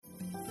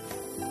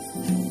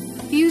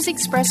views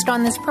expressed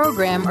on this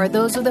program are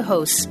those of the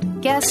hosts,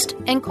 guests,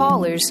 and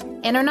callers,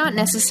 and are not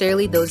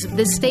necessarily those of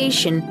this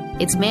station,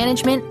 its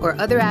management, or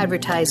other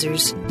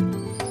advertisers.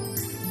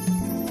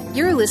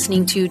 You're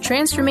listening to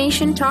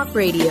Transformation Talk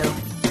Radio.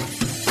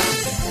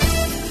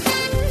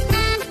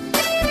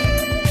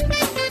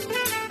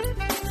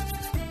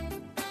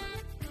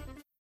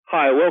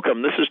 Hi,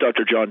 welcome. This is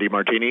Dr. John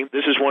DeMartini.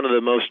 This is one of the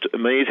most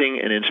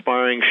amazing and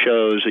inspiring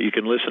shows that you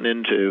can listen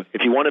into.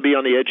 If you want to be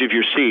on the edge of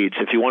your seats,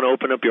 if you want to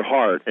open up your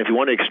heart, if you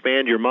want to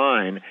expand your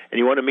mind, and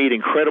you want to meet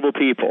incredible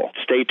people,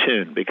 stay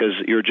tuned because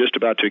you're just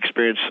about to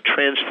experience a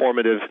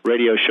transformative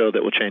radio show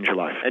that will change your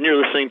life. And you're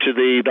listening to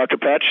the Dr.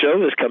 Pat Show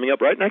that's coming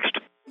up right next.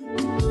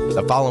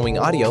 The following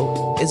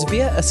audio is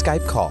via a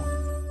Skype call.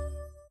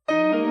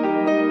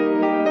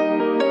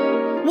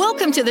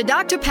 Welcome to the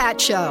Dr. Pat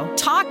Show.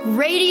 Talk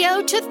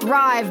radio to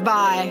thrive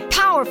by.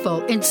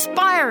 Powerful,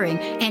 inspiring,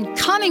 and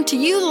coming to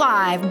you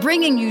live,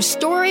 bringing you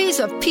stories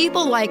of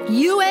people like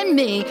you and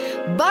me,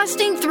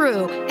 busting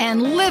through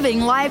and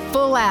living life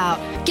full out.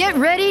 Get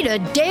ready to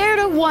dare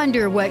to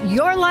wonder what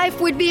your life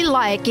would be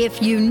like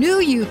if you knew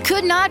you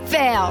could not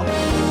fail.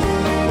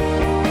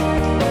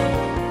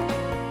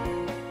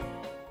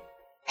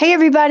 Hey,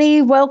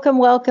 everybody. Welcome,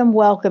 welcome,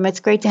 welcome. It's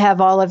great to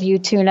have all of you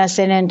tune us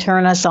in and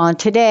turn us on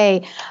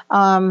today.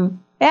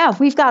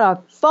 We've got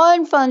a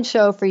fun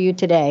show for you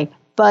today.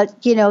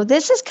 But,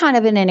 this is kind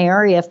of in an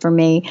area for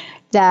me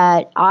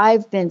that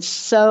I've been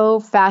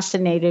so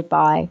fascinated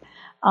by.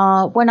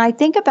 When I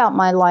think about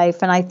my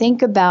life and I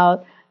think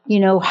about,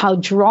 how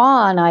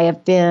drawn I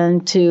have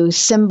been to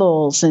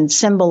symbols and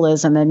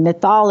symbolism and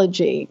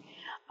mythology,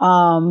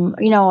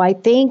 I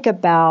think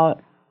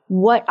about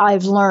what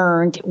I've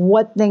learned,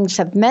 what things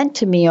have meant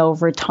to me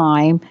over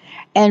time,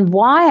 and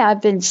why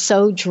I've been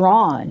so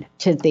drawn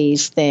to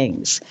these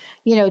things.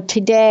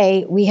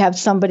 Today we have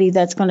somebody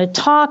that's going to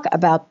talk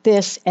about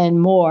this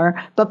and more.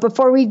 But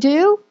before I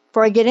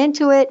get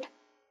into it,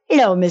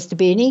 Mr.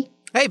 Beanie.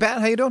 Hey,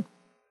 Pat, how you doing?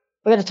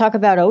 We're going to talk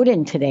about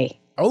Odin today.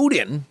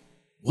 Odin?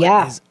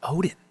 What is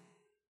Odin?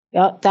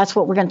 Yeah, that's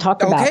what we're going to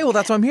talk about. Okay, well,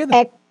 that's why I'm here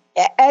then.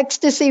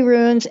 Ecstasy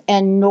runes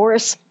and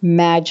Norse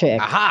magic.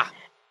 Aha!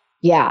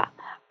 Yeah.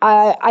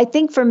 I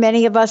think for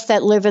many of us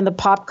that live in the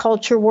pop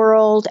culture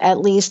world, at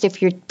least if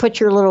you put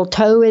your little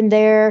toe in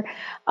there,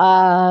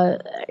 how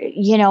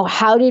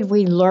did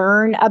we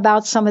learn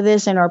about some of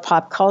this in our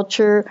pop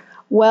culture?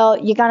 Well,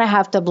 you're going to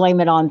have to blame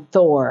it on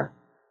Thor.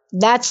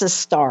 That's a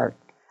start.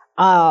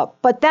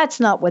 But that's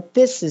not what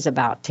this is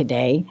about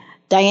today.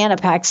 Diana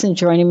Paxson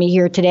joining me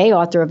here today,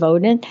 author of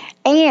Odin,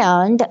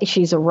 and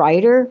she's a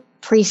writer,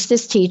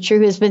 priestess, teacher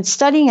who has been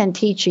studying and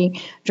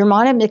teaching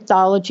Germanic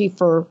mythology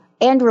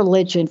and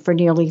religion for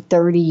nearly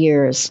 30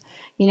 years.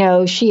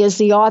 She is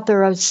the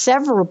author of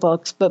several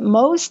books, but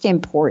most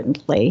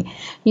importantly,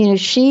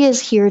 she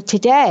is here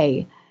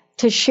today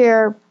to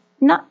share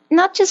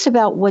not just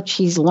about what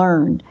she's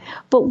learned,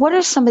 but what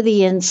are some of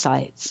the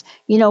insights?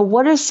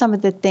 What are some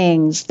of the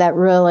things that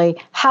really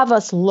have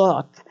us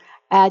look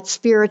at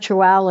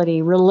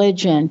spirituality,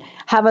 religion,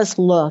 have us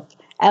look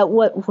at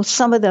what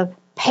some of the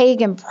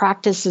pagan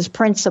practices,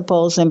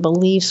 principles, and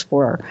beliefs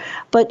were.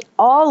 But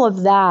all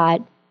of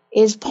that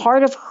is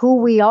part of who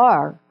we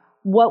are,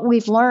 what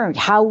we've learned,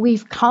 how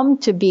we've come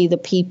to be the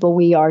people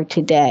we are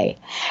today.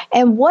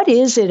 And what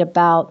is it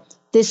about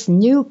this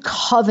new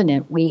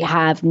covenant we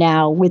have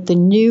now with the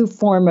new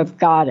form of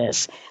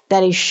goddess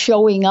that is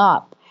showing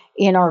up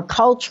in our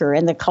culture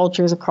and the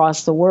cultures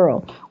across the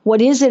world?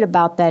 What is it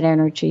about that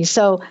energy?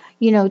 So,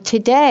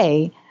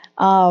 today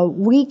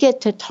we get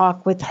to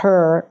talk with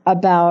her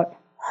about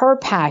her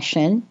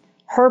passion,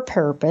 her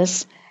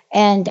purpose,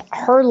 and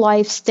her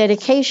life's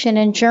dedication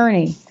and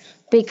journey.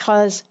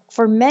 Because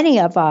for many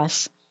of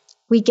us,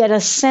 we get a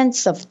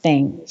sense of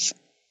things.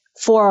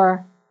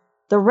 For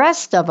the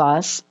rest of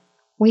us,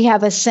 we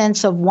have a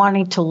sense of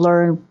wanting to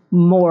learn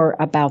more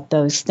about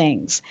those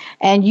things.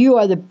 And you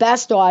are the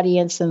best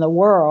audience in the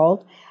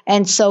world.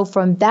 And so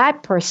from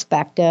that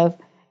perspective,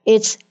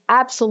 it's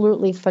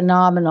absolutely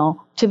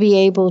phenomenal to be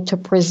able to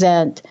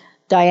present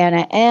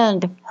Diana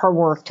and her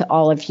work to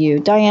all of you.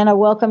 Diana,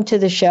 welcome to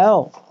the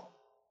show.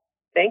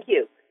 Thank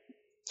you.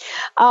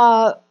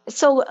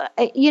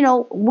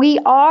 We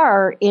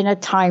are in a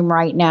time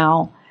right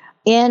now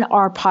in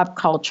our pop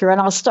culture,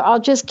 and I'll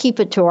just keep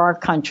it to our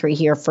country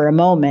here for a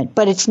moment,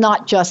 but it's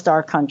not just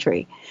our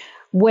country,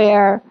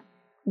 where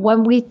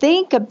when we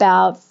think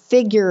about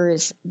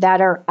figures that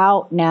are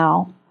out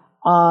now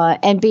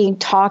and being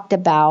talked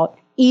about,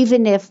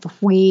 even if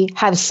we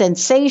have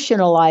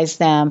sensationalized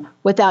them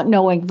without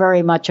knowing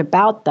very much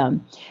about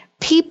them,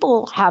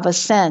 people have a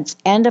sense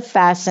and a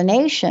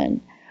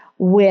fascination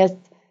with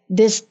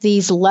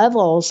these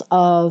levels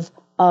of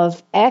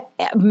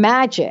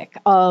magic,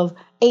 of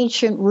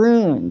ancient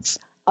runes,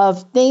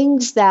 of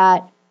things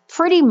that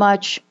pretty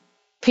much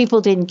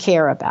people didn't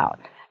care about.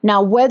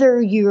 Now,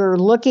 whether you're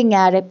looking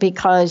at it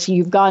because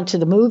you've gone to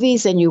the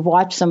movies and you've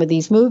watched some of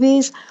these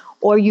movies,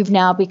 or you've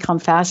now become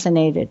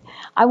fascinated,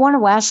 I want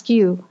to ask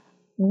you,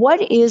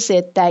 what is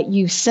it that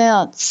you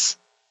sense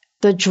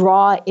the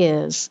draw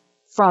is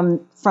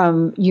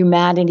from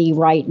humanity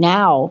right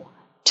now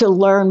to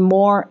learn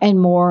more and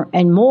more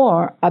and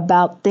more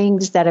about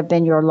things that have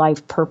been your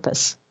life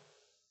purpose?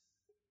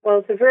 Well,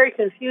 it's a very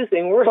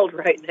confusing world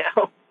right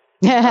now.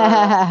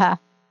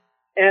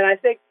 And I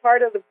think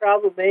part of the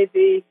problem may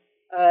be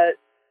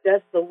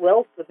just the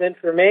wealth of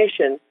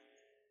information.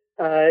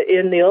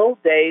 In the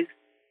old days,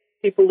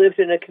 people lived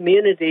in a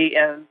community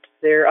and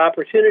their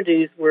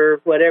opportunities were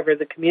whatever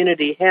the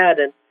community had,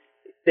 and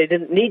they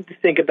didn't need to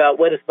think about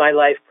what is my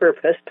life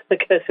purpose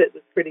because it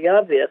was pretty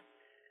obvious.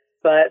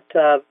 But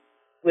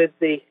with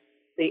the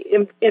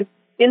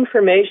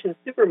information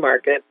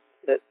supermarket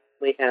that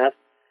we have,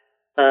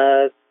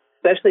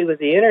 especially with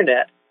the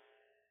Internet,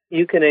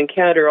 you can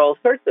encounter all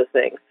sorts of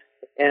things.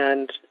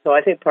 And so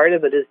I think part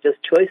of it is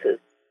just choices.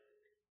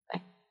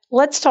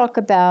 Let's talk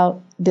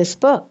about this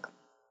book,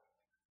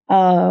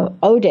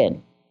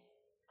 Odin.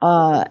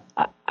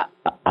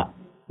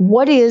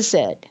 What is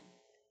it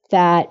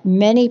that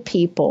many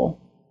people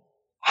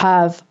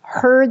have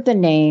heard the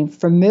name,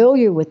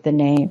 familiar with the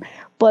name,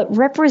 but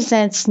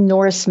represents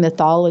Norse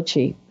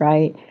mythology,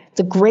 right?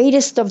 The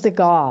greatest of the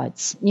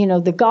gods,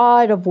 the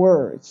god of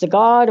words, the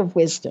god of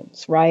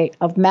wisdoms, right?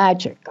 Of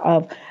magic,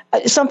 of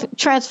some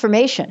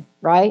transformation,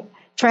 right?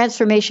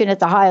 Transformation at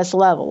the highest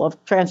level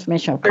of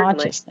transformation of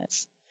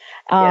consciousness.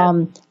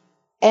 And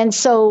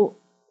so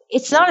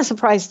it's not a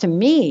surprise to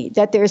me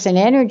that there's an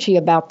energy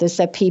about this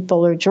that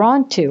people are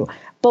drawn to,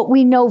 but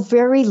we know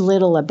very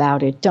little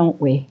about it, don't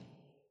we?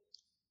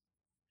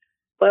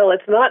 Well,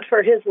 it's not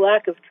for his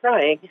lack of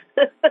trying.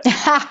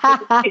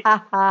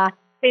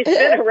 He's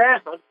been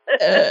around.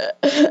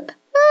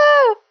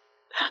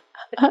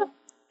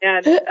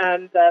 and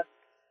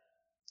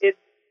it's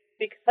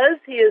because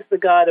he is the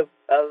god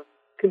of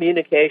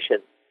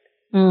communication,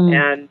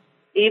 and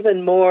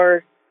even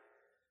more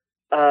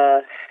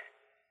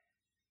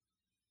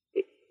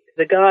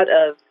the god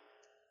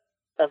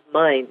of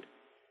mind,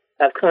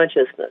 of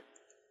consciousness.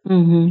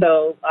 Mm-hmm.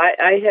 So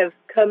I have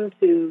come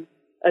to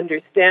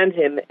understand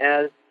him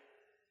as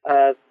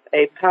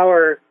a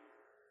power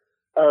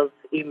of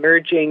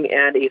emerging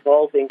and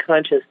evolving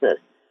consciousness.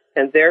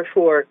 And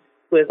therefore,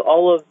 with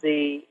all of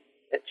the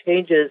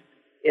changes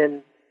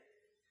in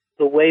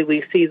the way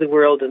we see the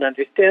world and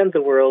understand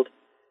the world,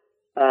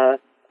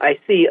 I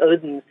see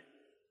Odin's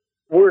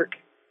work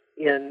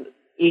in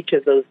each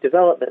of those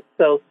developments.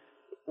 So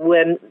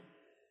when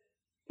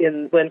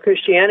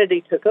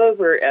Christianity took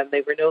over and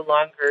they were no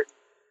longer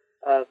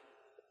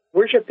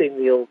worshiping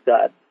the old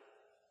god,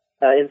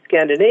 in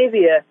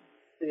Scandinavia,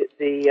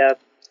 the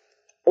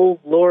old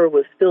lore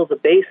was still the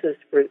basis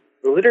for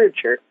the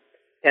literature,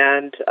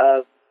 and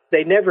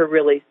they never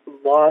really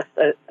lost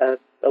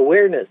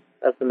awareness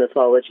of the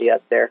mythology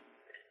out there.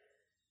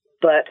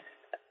 But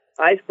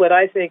what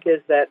I think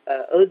is that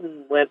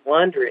Odin went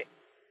wandering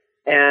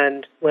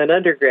and went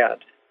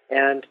underground,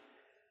 and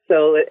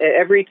so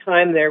every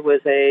time there was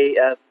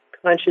a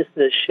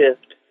consciousness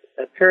shift,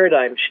 a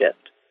paradigm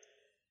shift,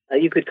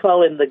 you could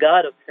call him the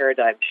god of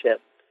paradigm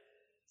shift,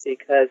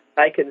 because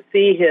I can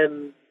see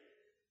him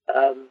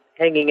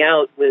hanging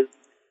out with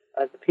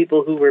the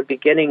people who were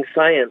beginning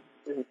science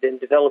and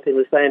developing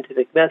the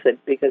scientific method,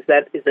 because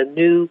that is a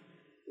new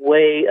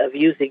way of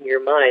using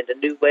your mind, a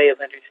new way of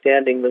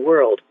understanding the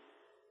world.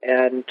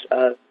 And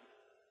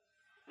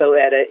so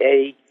at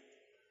a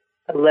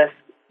less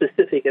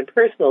specific and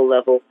personal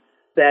level,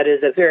 that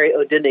is a very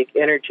Odinic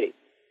energy.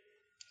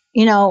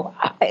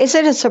 Is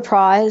it a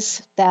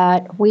surprise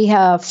that we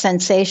have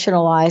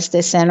sensationalized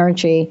this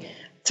energy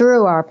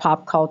through our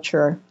pop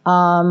culture?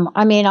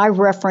 I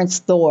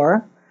referenced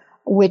Thor,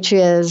 which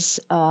is,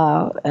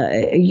 a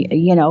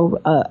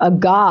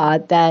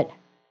god that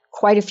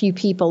quite a few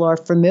people are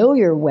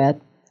familiar with,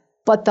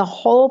 but the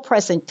whole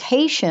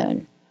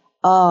presentation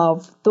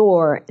of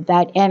Thor,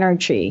 that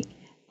energy,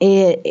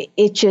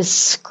 it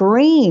just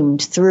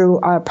screamed through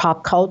our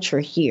pop culture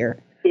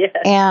here. Yeah.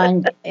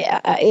 And,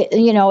 I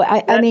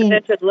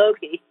mean,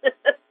 Loki.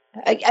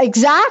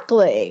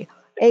 Exactly.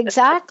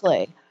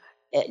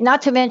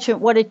 Not to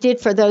mention what it did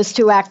for those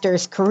two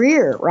actors'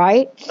 careers.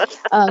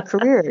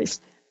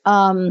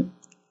 And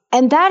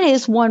that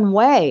is one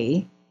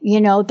way,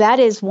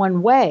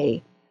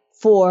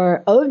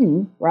 for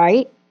Odin,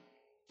 right,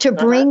 to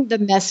bring the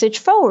message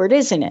forward,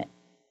 isn't it?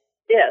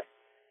 Yes.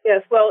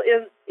 Well,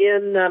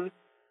 in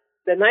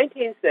the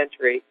 19th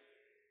century,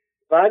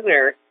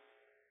 Wagner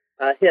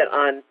hit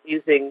on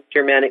using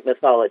Germanic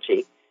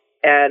mythology,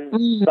 and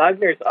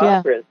Wagner's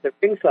operas, the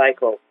Ring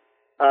Cycle,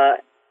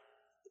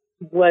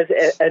 was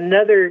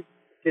another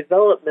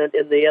development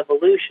in the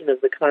evolution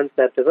of the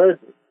concept of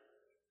Odin.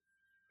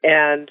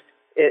 And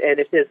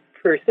it has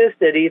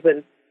persisted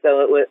even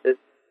though it was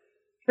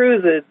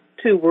through the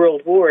two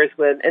world wars,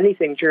 when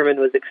anything German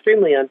was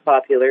extremely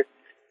unpopular,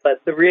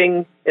 but the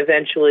Ring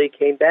eventually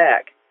came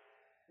back.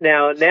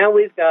 Now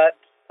we've got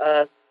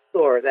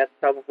Thor. That's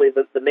probably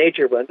the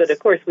major one. But of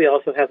course, we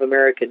also have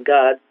American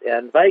gods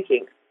and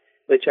Vikings,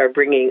 which are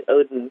bringing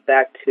Odin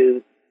back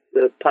to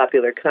the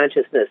popular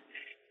consciousness.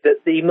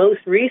 The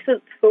most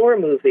recent Thor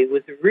movie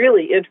was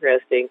really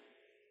interesting.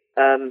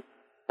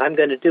 I'm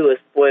going to do a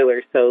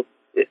spoiler, so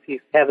if you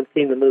haven't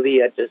seen the movie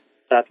yet, just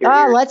stop your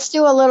ears. Let's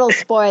do a little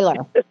spoiler.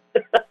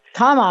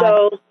 Come on.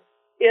 So,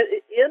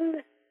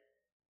 in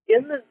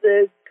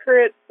the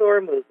current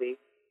Thor movie,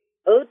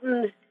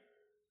 Odin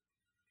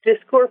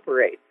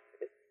discorporates,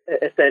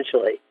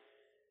 essentially.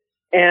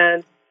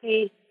 And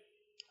he,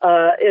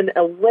 in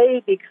a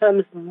way,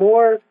 becomes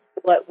more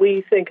what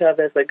we think of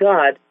as a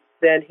god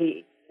than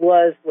he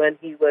was when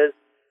he was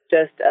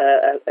just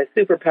a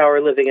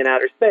superpower living in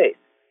outer space.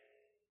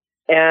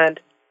 And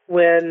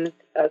when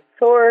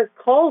Thor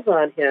calls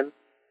on him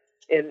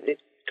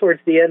towards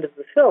the end of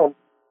the film,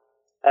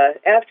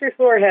 after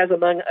Thor has,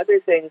 among other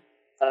things,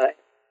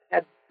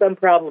 had some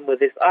problem with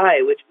his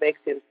eye, which makes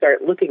him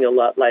start looking a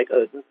lot like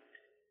Odin,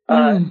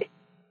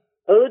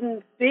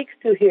 Odin speaks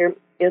to him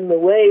in the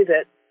way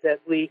that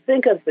we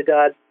think of the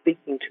gods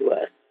speaking to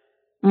us.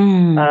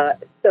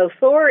 So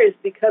Thor is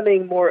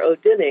becoming more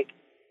Odinic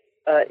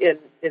in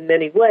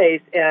many ways,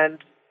 and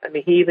I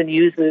mean he even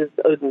uses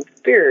Odin's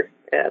spear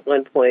at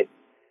one point.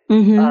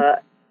 And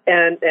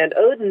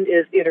Odin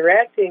is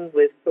interacting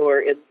with Thor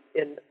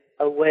in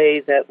a way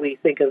that we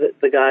think of it,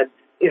 the gods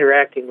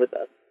interacting with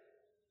us.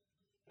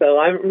 So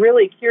I'm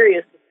really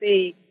curious to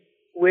see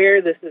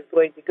where this is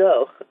going to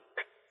go.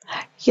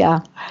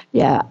 Yeah.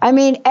 I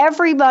mean,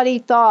 everybody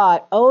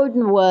thought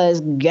Odin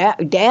was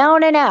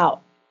down and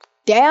out.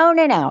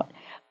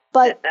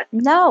 But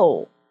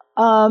no.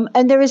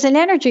 And there is an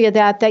energy of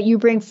that you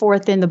bring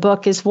forth in the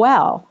book as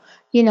well,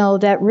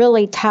 that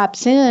really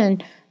taps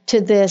in to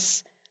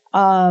this,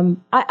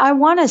 I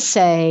want to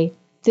say,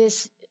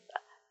 this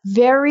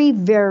very,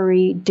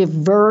 very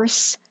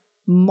diverse,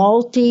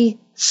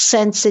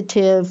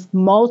 multi-sensitive,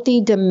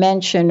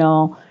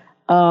 multi-dimensional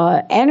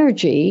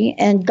energy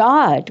and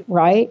God,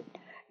 right?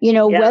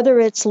 Whether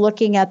it's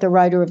looking at the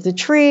rider of the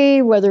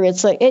tree, whether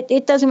it's like,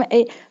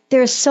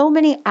 there's so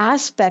many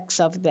aspects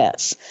of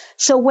this.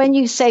 So when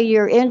you say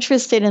you're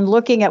interested in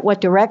looking at what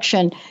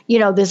direction,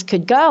 this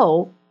could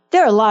go,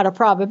 there are a lot of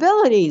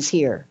probabilities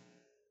here.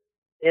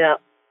 Yeah.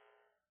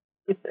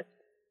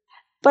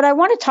 But I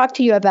want to talk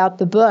to you about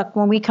the book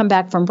when we come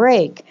back from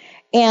break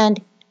and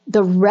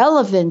the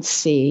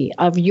relevancy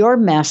of your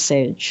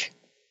message,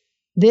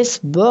 this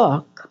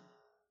book,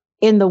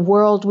 in the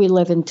world we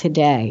live in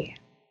today.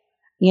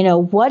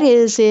 What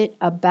is it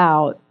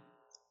about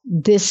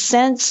this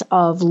sense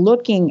of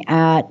looking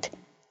at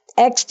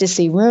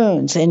ecstasy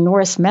runes and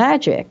Norse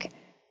magic?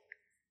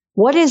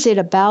 What is it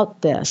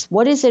about this?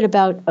 What is it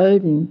about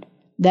Odin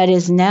that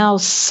is now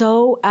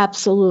so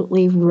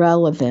absolutely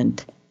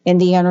relevant in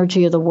the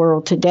energy of the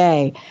world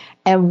today?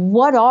 And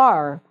what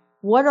are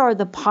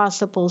the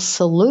possible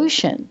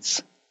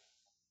solutions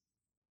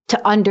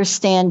to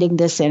understanding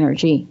this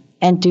energy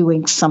and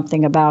doing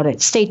something about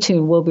it? Stay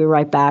tuned. We'll be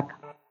right back.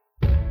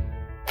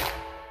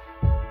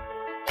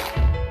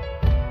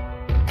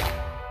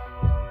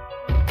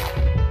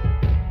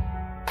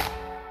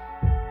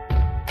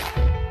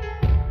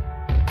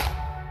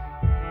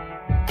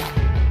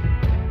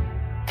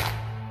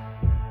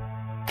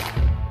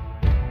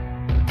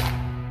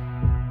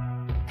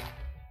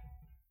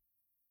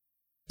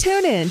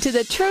 Tune in to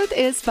The Truth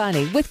is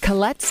Funny with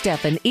Colette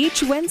Steffen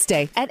each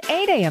Wednesday at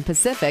 8 a.m.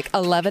 Pacific,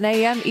 11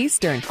 a.m.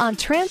 Eastern on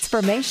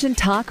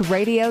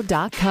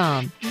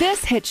TransformationTalkRadio.com.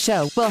 This hit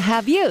show will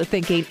have you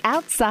thinking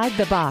outside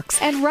the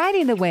box and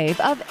riding the wave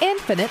of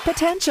infinite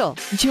potential.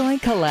 Join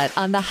Colette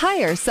on the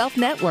Higher Self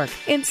Network,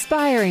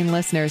 inspiring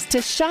listeners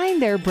to shine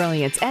their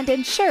brilliance and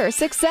ensure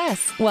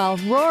success while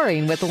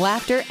roaring with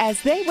laughter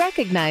as they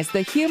recognize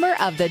the humor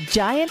of the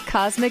giant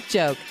cosmic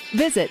joke.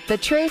 Visit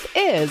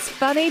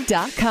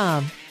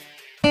thetruthисfunny.com.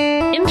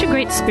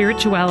 Integrate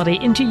spirituality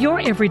into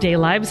your everyday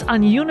lives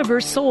on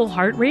Universe Soul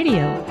Heart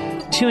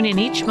Radio. Tune in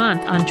each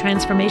month on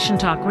Transformation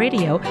Talk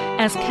Radio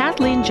as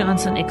Kathleen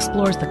Johnson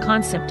explores the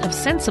concept of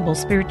sensible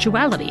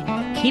spirituality,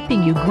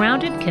 keeping you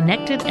grounded,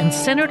 connected, and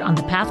centered on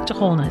the path to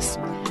wholeness.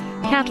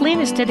 Kathleen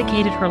has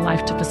dedicated her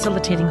life to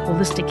facilitating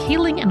holistic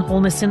healing and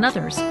wholeness in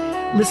others.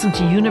 Listen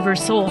to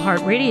Universe Soul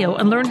Heart Radio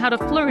and learn how to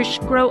flourish,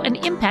 grow, and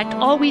impact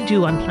all we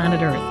do on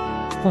planet Earth.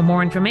 For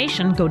more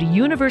information, go to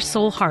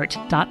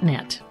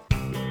universesoulheart.net.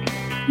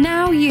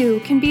 Now you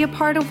can be a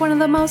part of one of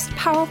the most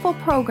powerful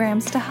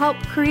programs to help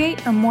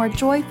create a more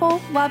joyful,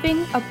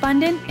 loving,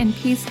 abundant, and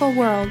peaceful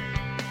world.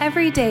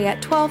 Every day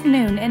at 12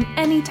 noon in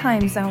any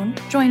time zone,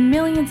 join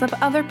millions of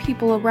other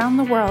people around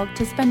the world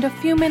to spend a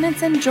few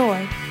minutes in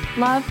joy,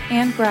 love,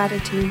 and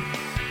gratitude.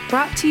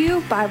 Brought to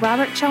you by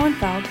Robert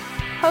Schoenfeld,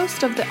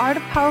 host of the Art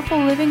of Powerful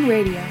Living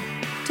Radio.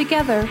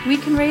 Together, we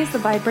can raise the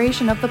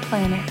vibration of the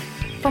planet.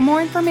 For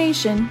more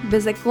information,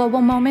 visit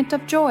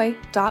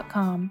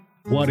globalmomentofjoy.com.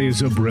 What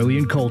is a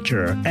brilliant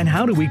culture, and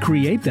how do we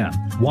create them?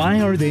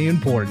 Why are they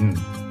important?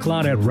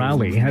 Claudette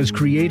Rowley has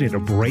created a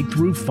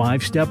breakthrough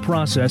 5-step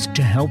process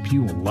to help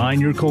you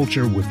align your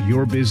culture with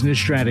your business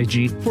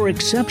strategy for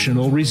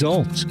exceptional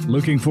results.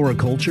 Looking for a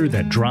culture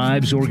that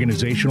drives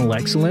organizational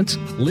excellence?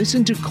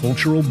 Listen to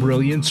Cultural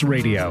Brilliance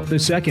Radio, the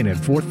second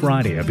and fourth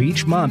Friday of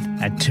each month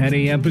at 10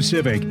 a.m.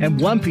 Pacific and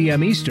 1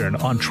 p.m. Eastern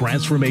on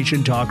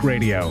Transformation Talk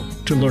Radio.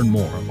 To learn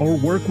more or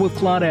work with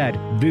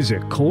Claudette,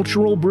 visit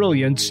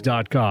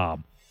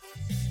culturalbrilliance.com.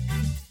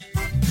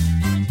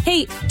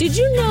 Hey, did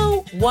you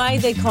know why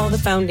they call the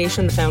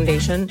foundation the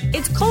foundation?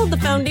 It's called the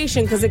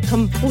foundation because it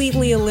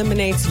completely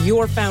eliminates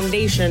your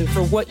foundation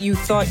for what you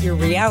thought your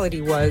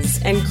reality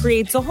was and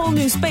creates a whole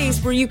new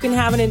space where you can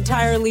have an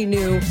entirely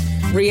new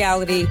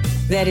reality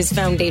that is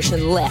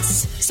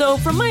foundationless. So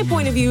from my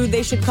point of view,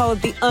 they should call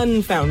it the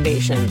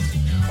unfoundation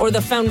or the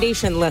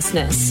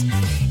foundationlessness.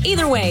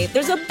 Either way,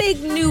 there's a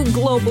big new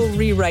global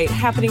rewrite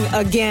happening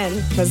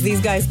again because these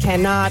guys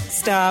cannot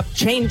stop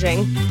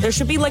changing. There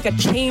should be like a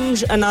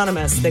Change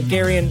Anonymous that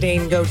Gary and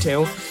Dane go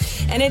to.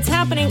 And it's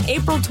happening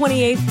April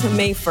 28th to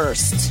May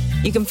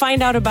 1st. You can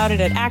find out about it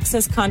at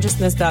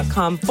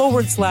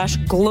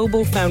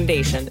accessconsciousness.com/global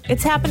foundation.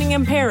 It's happening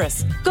in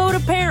Paris. Go to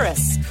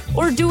Paris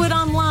or do it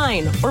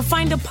online or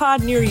find a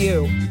pod near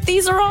you.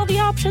 These are all the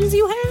options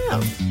you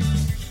have.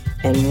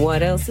 And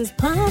what else is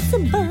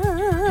possible?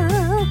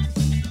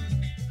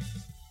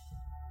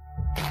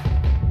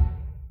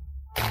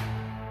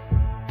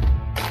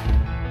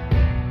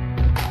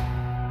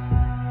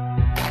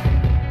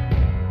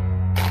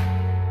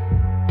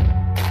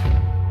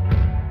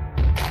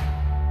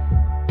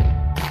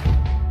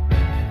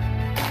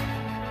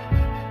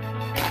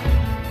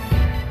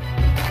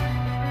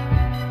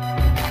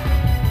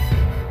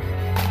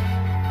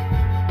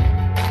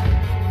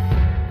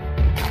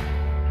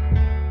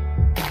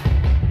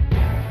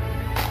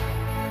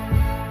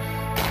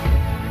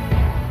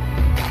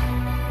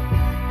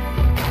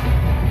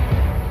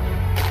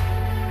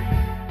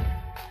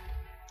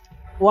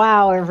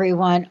 Wow,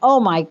 everyone. Oh,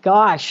 my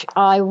gosh.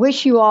 I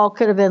wish you all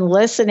could have been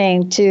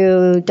listening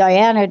to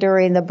Diana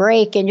during the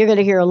break, and you're going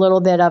to hear a little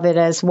bit of it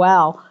as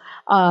well.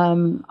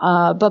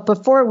 But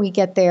before we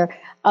get there,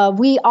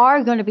 we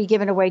are going to be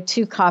giving away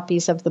 2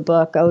 copies of the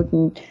book,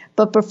 Odin.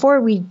 But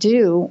before we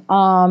do,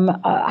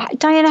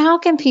 Diana, how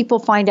can people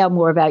find out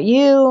more about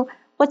you?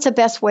 What's the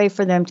best way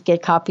for them to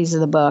get copies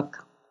of the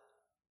book?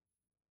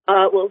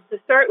 Well, to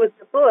start with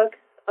the book,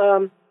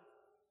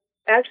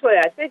 actually,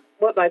 I think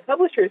what my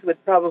publishers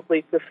would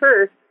probably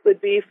prefer would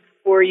be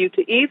for you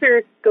to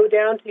either go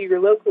down to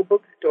your local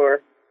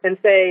bookstore and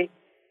say,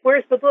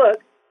 "Where's the book?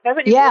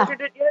 Haven't you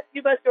ordered it yet?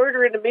 You must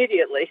order it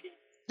immediately."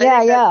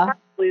 That's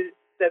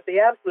the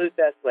absolute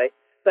best way.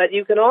 But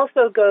you can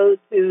also go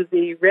to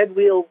the Red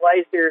Wheel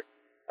Weiser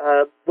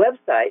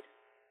website,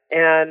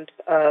 and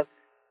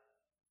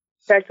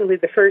practically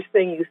the first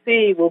thing you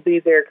see will be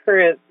their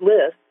current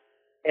list.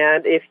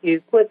 And if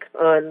you click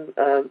on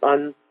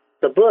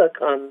the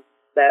book on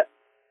that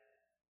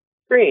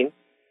screen,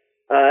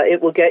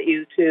 it will get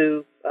you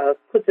to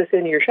put this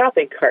in your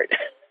shopping cart.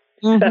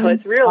 So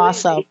it's really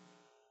awesome. Easy.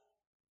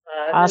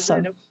 Awesome.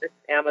 And of course,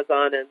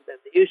 Amazon and the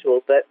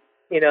usual, but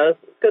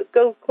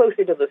go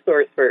closer to the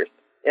stores first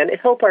and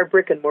help our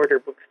brick and mortar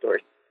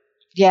bookstores.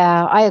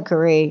 Yeah, I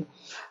agree.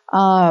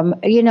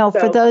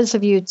 For those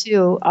of you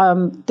too,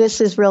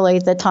 this is really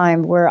the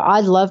time where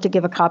I'd love to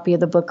give a copy of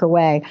the book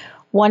away.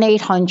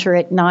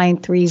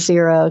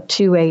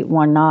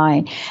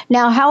 1-800-930-2819.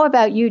 Now, how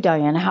about you,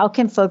 Diana? How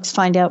can folks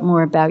find out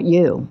more about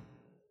you?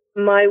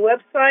 My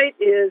website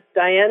is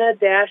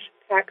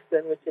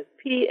Diana-Paxson, which is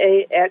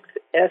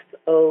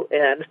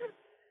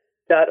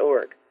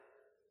PAXSON.org.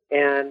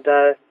 And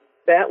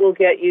that will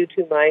get you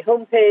to my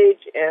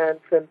homepage, and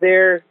from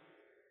there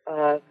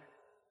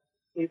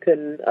you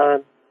can...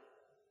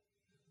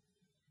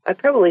 I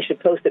probably should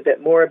post a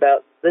bit more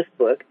about this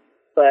book,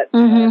 but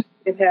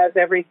it has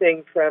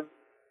everything from...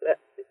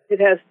 it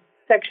has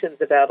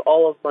sections about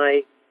all of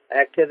my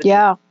activities.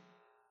 Yeah.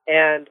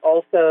 And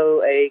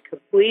also a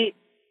complete,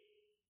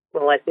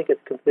 I think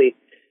it's complete,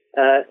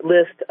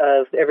 list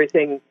of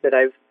everything that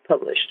I've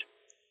published.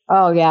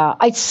 Oh, yeah.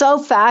 It's so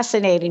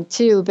fascinating,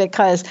 too,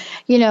 because,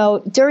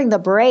 during the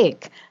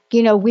break,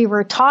 we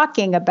were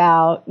talking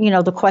about,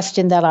 the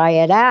question that I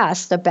had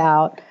asked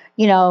about,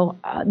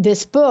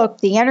 this book,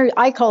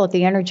 I call it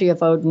The Energy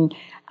of Odin,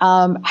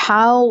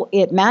 how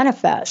it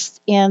manifests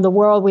in the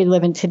world we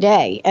live in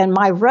today. And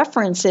my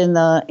reference in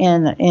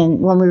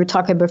when we were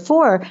talking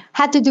before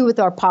had to do with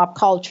our pop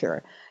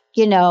culture.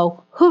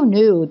 Who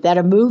knew that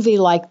a movie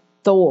like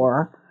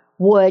Thor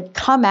would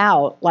come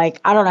out I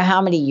don't know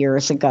how many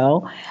years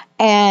ago,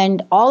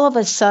 and all of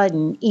a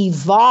sudden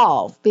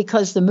evolve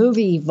because the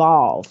movie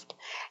evolved.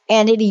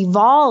 And it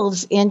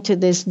evolves into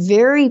this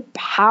very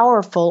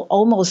powerful,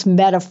 almost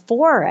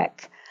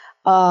metaphoric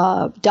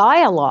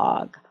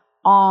dialogue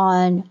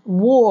on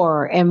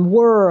war and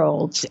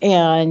worlds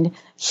and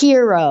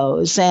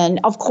heroes. And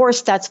of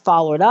course, that's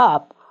followed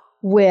up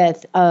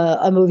with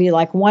a movie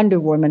like Wonder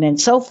Woman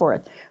and so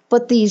forth.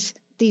 But these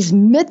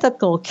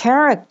mythical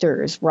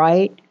characters,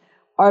 right,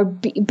 are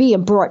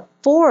being brought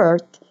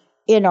forth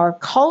in our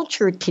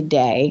culture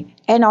today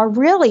and are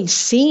really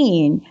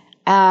seen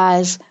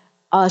as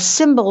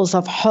symbols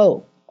of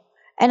hope.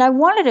 And I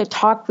wanted to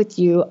talk with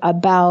you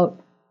about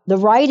the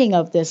writing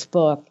of this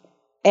book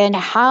and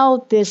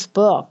how this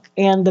book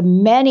and the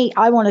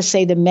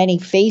many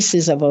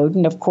faces of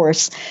Odin, of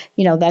course,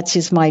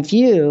 that's my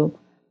view,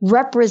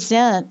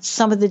 represent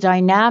some of the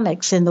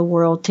dynamics in the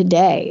world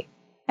today.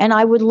 And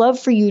I would love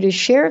for you to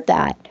share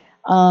that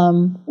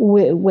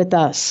with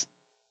us.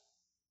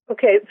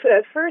 Okay,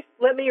 first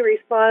let me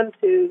respond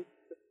to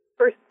the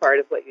first part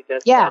of what you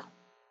just said.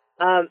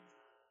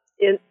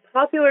 In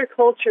popular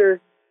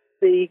culture,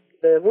 the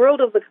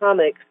world of the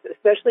comics,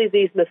 especially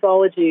these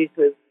mythologies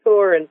with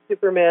Thor and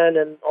Superman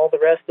and all the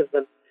rest of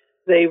them,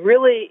 they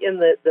really, in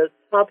the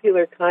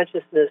popular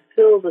consciousness,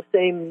 fill the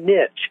same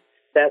niche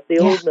that the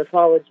old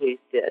mythologies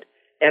did.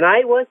 And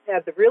I once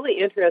had the really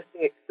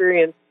interesting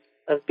experience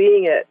of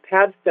being at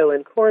Paxson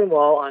in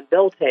Cornwall on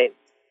Beltane.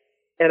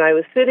 And I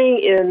was sitting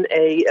in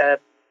a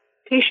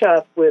tea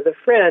shop with a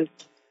friend,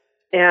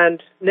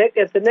 and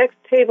at the next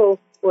table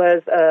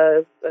was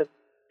a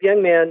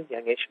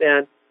youngish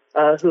man,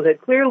 who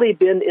had clearly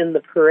been in the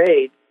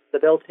parade, the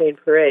Beltane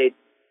parade,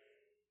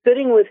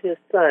 sitting with his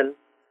son.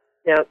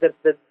 Now,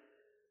 the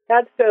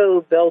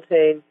Paxson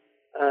Beltane,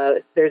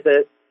 there's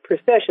a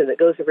procession that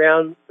goes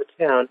around the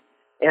town,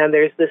 and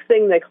there's this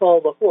thing they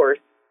call the horse,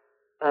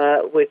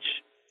 which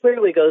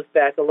clearly goes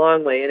back a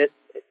long way, and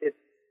it's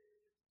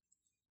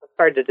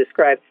hard to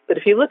describe. But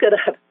if you look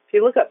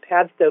up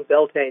Paxson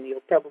Beltane,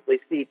 you'll probably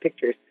see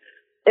pictures.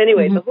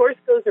 Anyway, the horse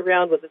goes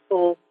around with its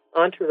whole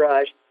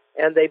entourage,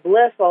 and they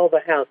bless all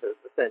the houses,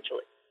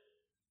 essentially.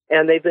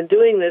 And they've been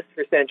doing this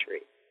for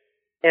centuries.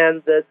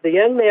 And the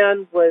young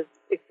man was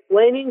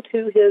explaining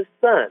to his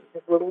son,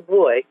 his little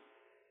boy,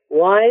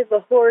 why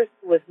the horse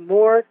was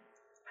more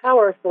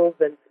powerful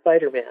than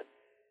Spider-Man.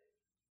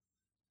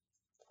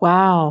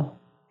 Wow.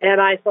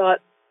 And I thought,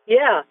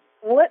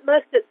 what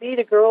must it be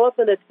to grow up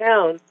in a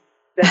town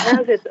that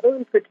has its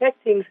own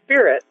protecting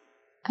spirit,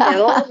 and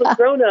all the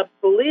grown-ups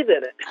believe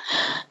in it?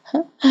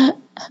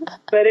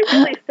 But it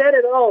really said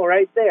it all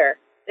right there.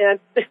 And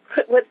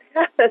what's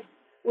happened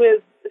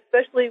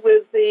especially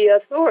with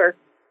the Thor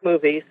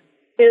movies,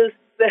 is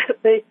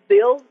that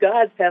the old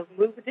gods have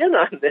moved in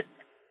on this.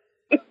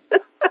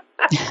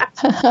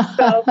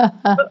 So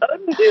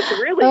Odin is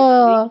really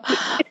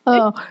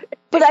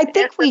but I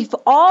think we've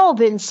all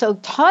been so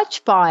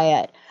touched by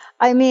it.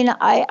 I mean,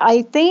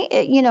 I think,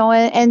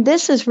 and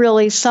this is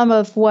really some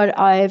of what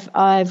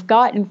I've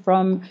gotten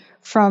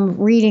from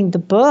reading the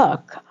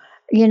book.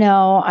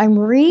 I'm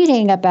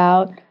reading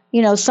about,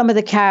 some of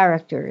the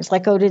characters,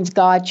 like Odin's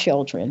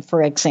godchildren,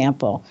 for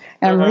example.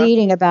 And I'm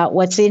reading about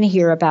what's in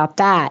here about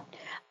that.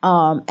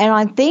 And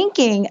I'm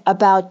thinking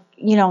about,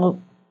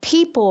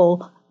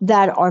 people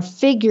that are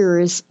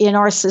figures in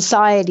our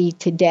society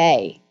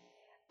today,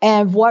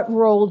 and what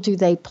role do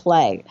they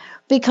play?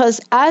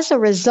 Because as a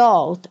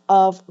result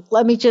of,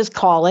 let me just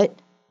call it,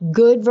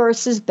 good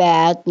versus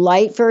bad,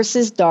 light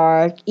versus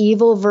dark,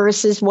 evil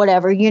versus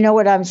whatever, you know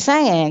what I'm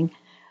saying,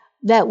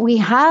 that we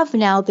have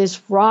now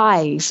this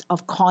rise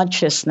of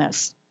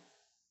consciousness.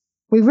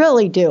 We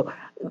really do.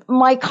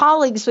 My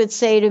colleagues would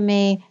say to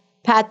me,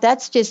 Pat,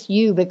 that's just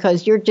you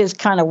because you're just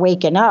kind of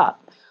waking up.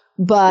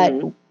 But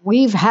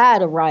we've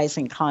had a rise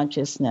in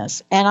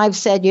consciousness. And I've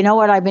said, you know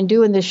what, I've been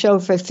doing this show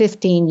for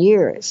 15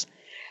 years.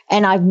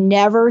 And I've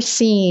never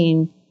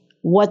seen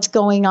what's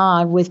going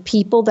on with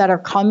people that are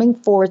coming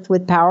forth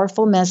with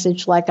powerful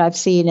message like I've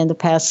seen in the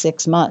past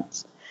 6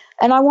 months.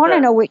 And I want to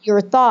know what your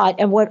thought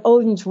and what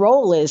Odin's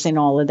role is in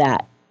all of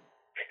that.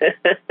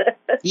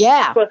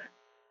 Well,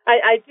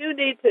 I do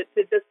need to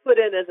just put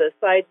in as a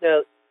side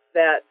note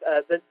that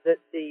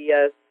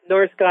the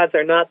Norse gods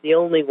are not the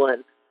only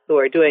ones who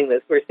are doing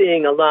this. We're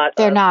seeing a lot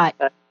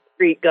of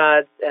Greek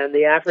gods, and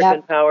the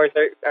African powers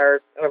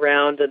are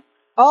around, and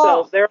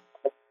so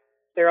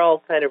they're all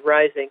kind of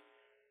rising.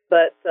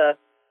 But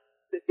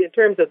in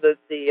terms of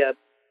the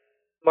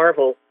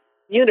Marvel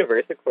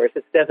universe, of course,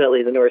 it's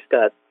definitely the Norse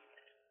gods.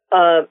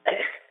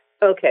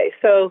 Okay,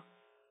 so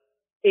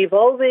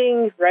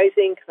evolving,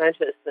 rising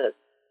consciousness.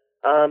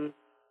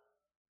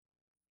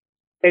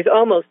 There's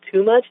almost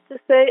too much to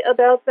say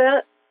about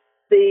that.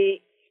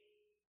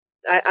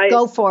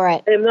 Go for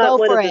it. I'm not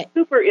one of the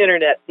super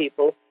internet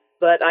people,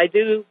 but I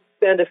do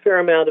spend a fair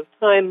amount of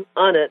time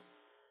on it,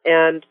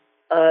 and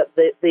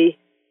the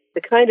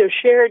kind of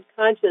shared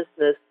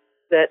consciousness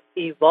that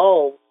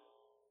evolves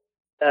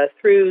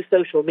through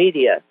social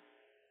media.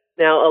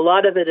 Now, a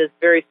lot of it is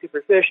very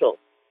superficial,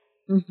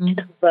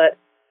 but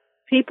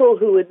people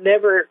who would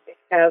never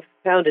have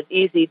found it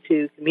easy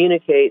to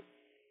communicate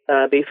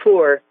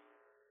before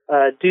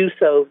do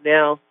so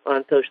now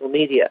on social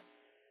media.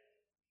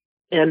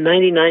 And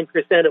 99%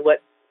 of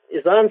what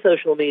is on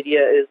social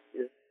media is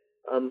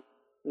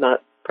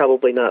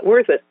probably not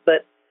worth it.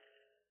 But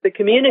the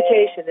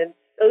communication, and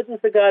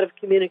Odin's the god of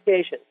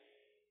communication.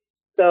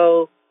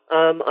 So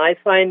I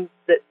find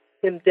that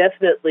him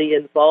definitely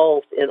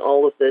involved in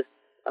all of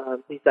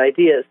these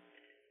ideas.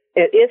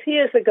 And if he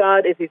is a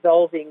god of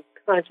evolving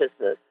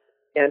consciousness,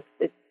 And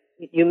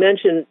you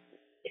mentioned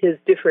his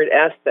different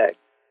aspects.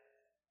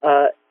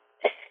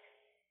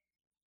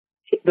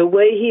 The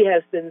way he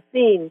has been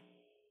seen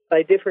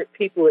by different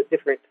people at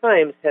different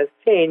times has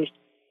changed,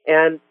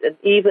 and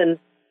even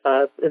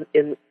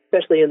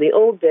especially in the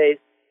old days,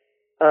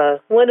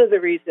 one of the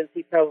reasons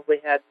he probably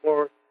had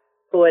more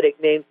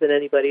poetic names than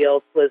anybody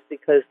else was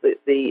because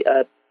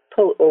the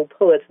old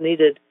poets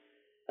needed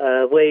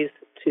ways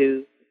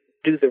to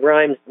do the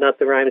rhymes, not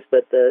the rhymes,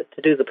 but to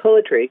do the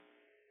poetry.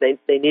 They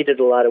needed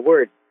a lot of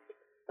words,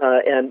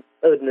 and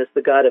Odin is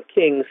the god of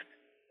kings,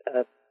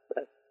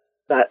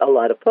 got a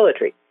lot of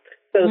poetry.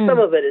 So some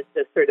of it is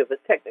just sort of a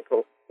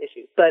technical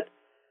issue. But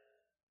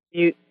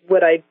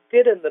what I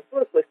did in the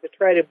book was to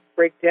try to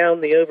break down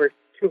the over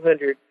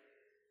 200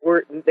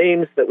 word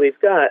names that we've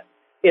got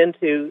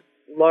into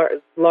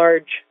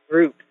large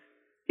groups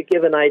to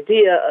give an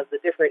idea of the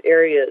different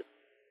areas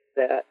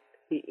that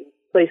he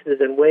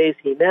places and ways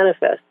he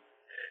manifests.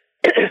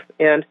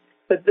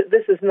 But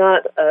this is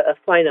not a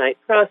finite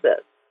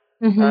process.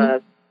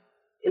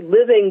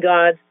 Living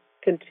gods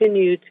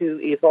continue to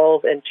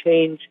evolve and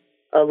change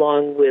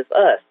along with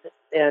us.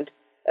 And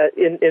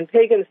in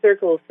pagan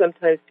circles,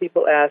 sometimes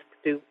people ask,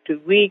 do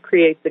we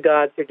create the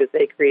gods or do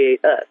they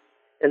create us?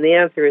 And the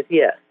answer is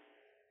yes.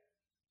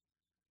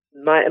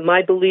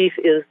 My belief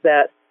is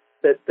that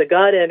the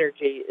God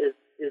energy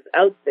is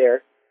out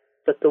there,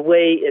 but the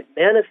way it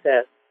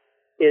manifests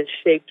is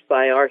shaped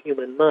by our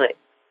human mind.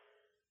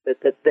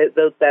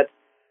 That's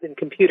in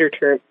computer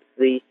terms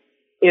the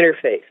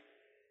interface.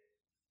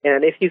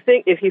 And if you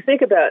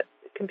think about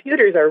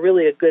computers, are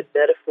really a good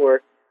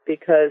metaphor,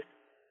 because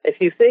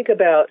if you think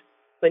about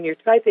when you're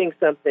typing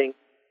something,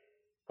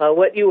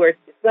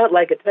 it's not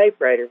like a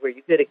typewriter where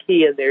you hit a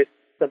key and there's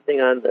something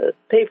on the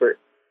paper.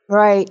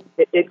 Right.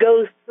 It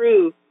goes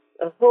through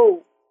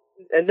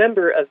a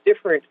number of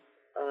different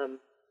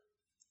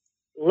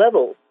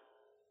levels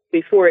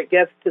before it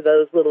gets to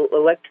those little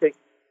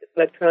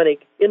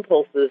electronic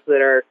impulses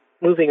that are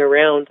moving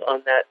around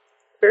on that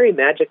very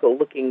magical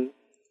looking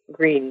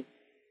green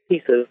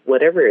piece of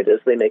whatever it is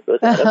they make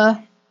those out of.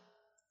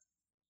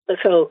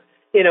 So,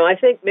 I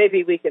think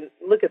maybe we can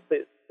look at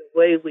the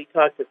way we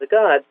talk to the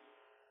gods.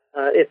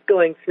 It's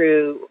going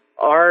through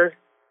our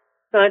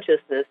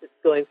consciousness, it's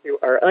going through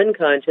our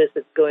unconscious,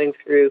 it's going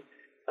through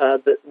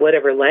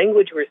whatever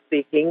language we're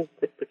speaking,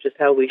 which is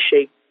how we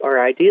shape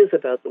our ideas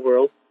about the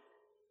world.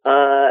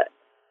 I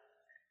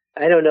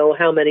don't know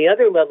how many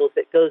other levels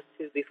it goes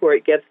to before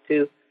it gets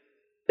to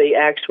the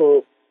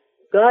actual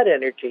God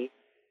energy,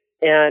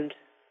 and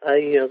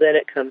then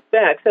it comes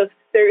back. So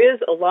there is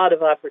a lot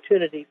of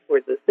opportunity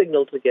for the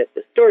signal to get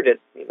distorted,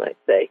 you might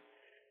say.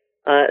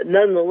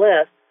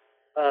 Nonetheless,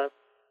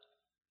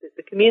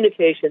 the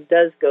communication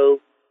does go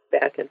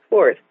back and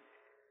forth.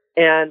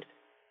 And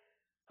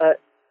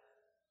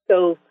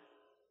so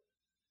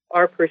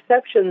our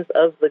perceptions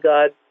of the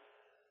gods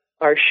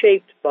are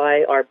shaped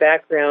by our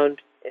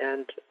background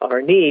and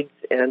our needs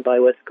and by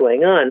what's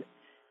going on.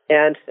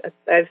 And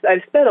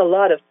I've spent a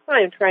lot of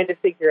time trying to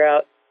figure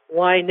out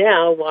why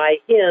now, why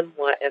him,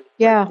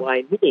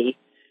 why me.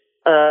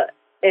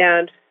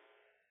 And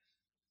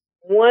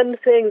one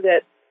thing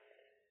that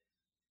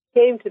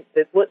came to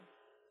what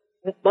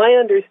my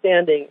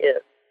understanding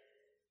is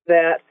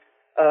that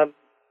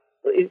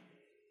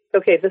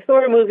the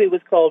Thor movie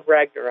was called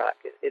Ragnarok.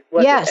 It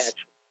wasn't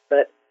actually,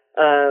 but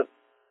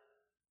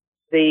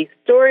the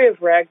story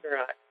of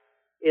Ragnarok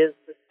is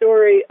the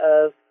story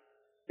of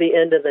the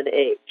end of an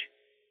age,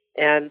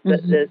 and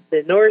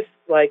the Norse,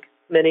 like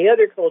many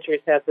other cultures,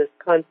 have this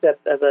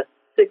concept of a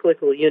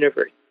cyclical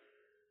universe.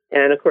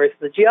 And, of course,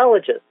 the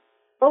geologists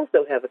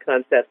also have a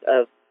concept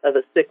of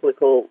a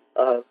cyclical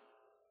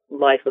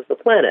life of the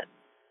planet.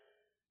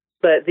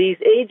 But these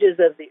ages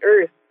of the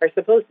Earth are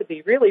supposed to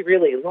be really,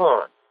 really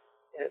long.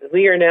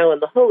 We are now in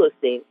the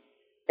Holocene,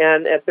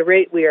 and at the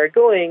rate we are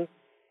going,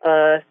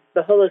 the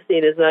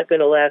Holocene is not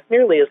going to last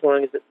nearly as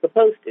long as it's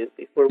supposed to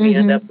before we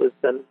end up with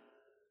some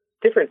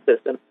different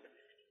system.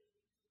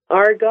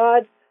 Our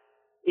gods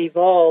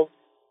evolved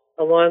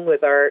along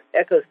with our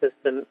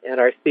ecosystem and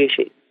our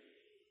species.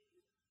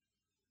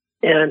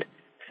 And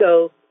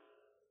so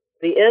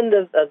the end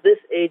of this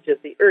age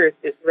of the Earth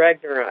is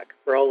Ragnarok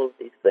for all of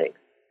these things.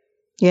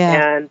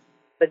 Yeah. And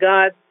the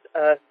gods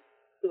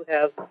who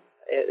have,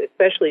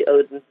 especially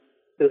Odin,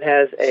 who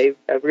has a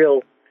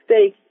real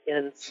stake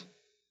in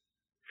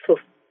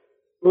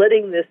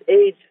letting this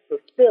age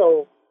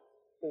fulfill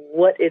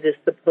what it is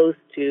supposed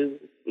to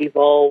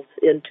evolve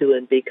into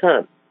and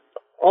become.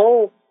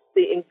 All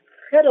the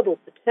incredible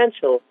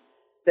potential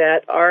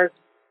that our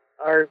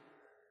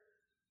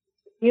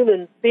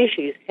human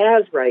species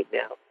has right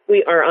now.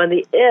 We are on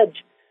the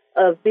edge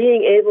of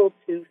being able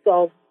to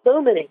solve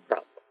so many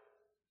problems.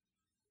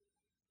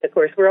 Of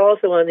course, we're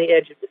also on the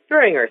edge of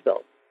destroying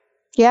ourselves.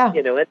 Yeah.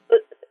 And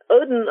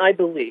Odin, I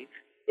believe,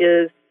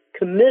 is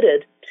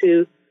committed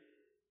to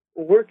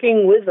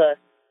working with us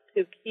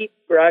to keep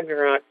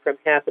Ragnarok from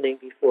happening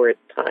before its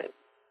time.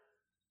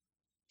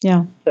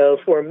 Yeah. So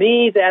for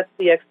me, that's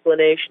the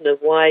explanation of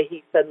why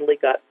he suddenly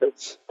got so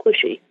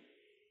pushy.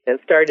 and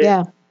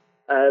started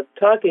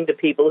talking to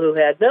people who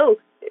had no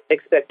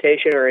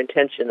expectation or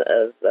intention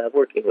of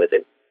working with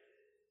him.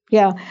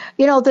 Yeah.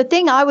 The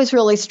thing I was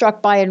really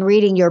struck by in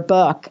reading your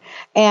book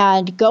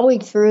and going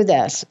through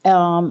this,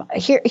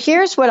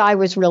 here's what I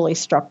was really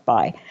struck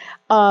by.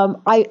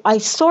 I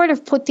sort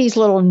of put these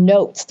little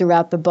notes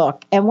throughout the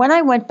book. And when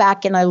I went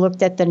back and I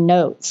looked at the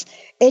notes,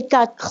 it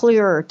got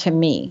clearer to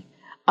me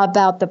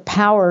about the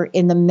power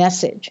in the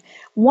message.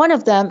 One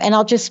of them, and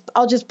I'll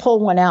just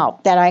pull one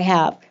out that I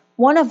have.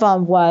 One of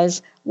them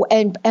was,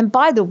 and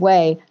by the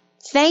way,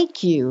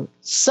 thank you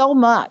so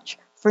much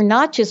for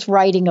not just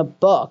writing a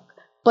book,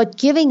 but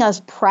giving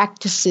us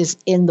practices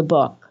in the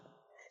book.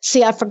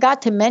 See, I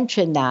forgot to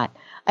mention that.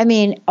 I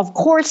mean, of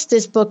course,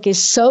 this book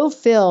is so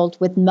filled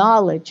with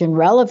knowledge and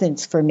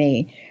relevance for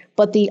me.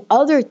 But the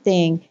other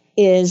thing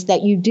is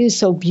that you do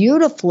so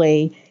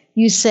beautifully.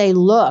 You say,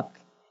 look,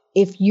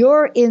 if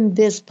you're in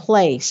this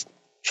place,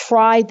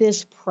 try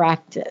this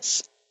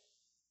practice.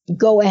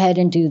 Go ahead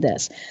and do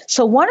this.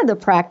 So one of the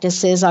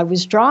practices I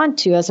was drawn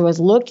to as I was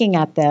looking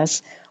at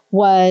this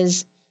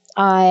was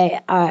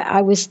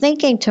I was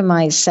thinking to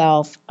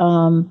myself,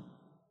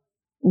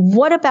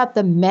 what about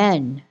the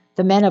men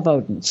of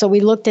Odin? So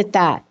we looked at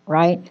that,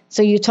 right?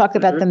 So you talk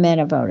about the men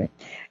of Odin.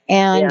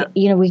 And,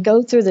 we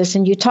go through this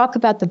and you talk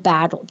about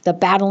the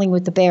battling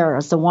with the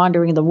bears, the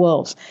wandering of the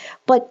wolves.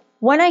 But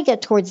when I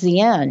get towards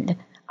the end,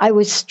 I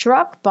was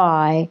struck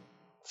by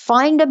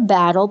find a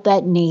battle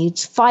that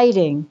needs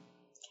fighting.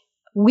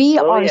 We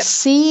are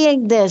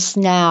seeing this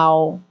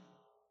now,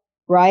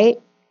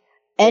 right?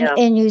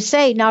 And you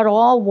say not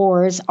all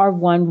wars are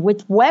won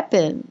with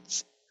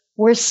weapons.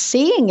 We're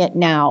seeing it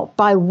now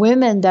by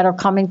women that are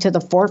coming to the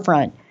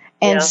forefront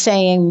and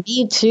saying,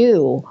 me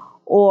too,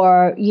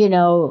 or,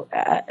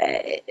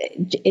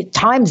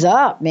 time's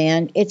up,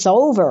 man, it's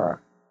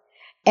over.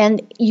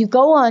 And you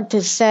go on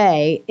to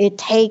say it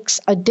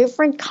takes a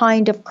different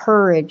kind of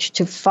courage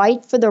to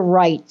fight for the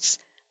rights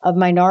of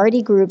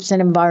minority groups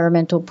and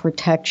environmental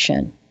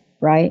protection,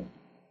 right?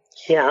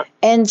 Yeah.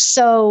 And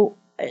so,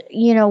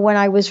 when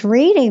I was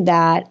reading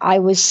that, I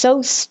was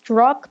so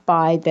struck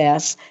by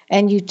this.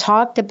 And you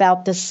talked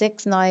about the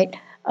 6-night,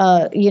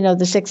 the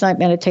 6-night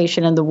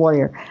meditation and the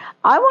warrior.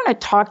 I want to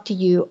talk to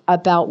you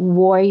about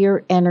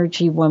warrior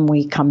energy when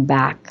we come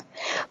back.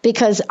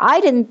 Because I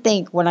didn't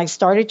think when I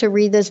started to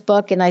read this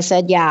book and I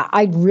said,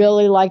 I'd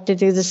really like to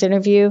do this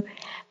interview,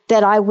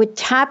 that I would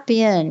tap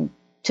in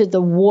to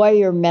the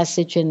warrior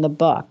message in the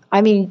book.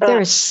 I mean,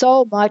 there's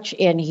so much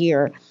in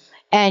here.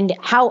 And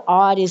how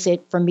odd is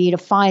it for me to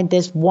find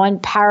this one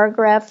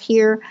paragraph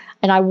here?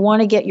 And I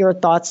want to get your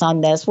thoughts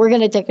on this. We're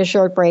going to take a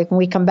short break. When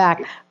we come back,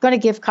 I'm going to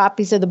give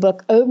copies of the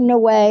book Odin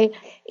away.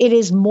 It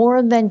is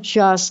more than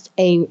just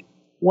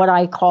what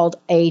I called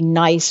a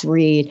nice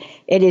read.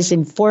 It is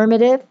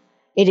informative,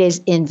 it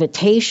is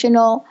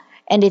invitational,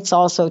 and it's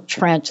also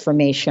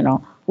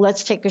transformational.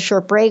 Let's take a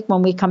short break.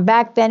 When we come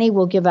back, Benny,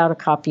 we'll give out a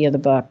copy of the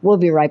book. We'll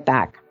be right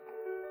back.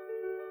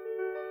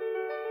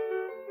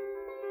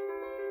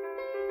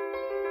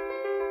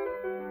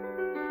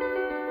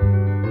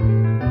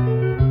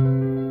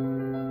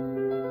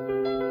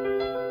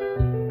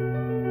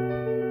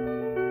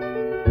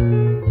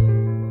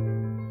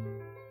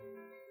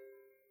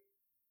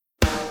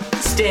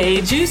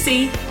 Stay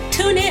juicy.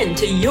 Tune in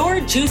to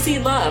Your Juicy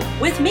Love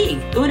with me,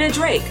 Una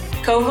Drake,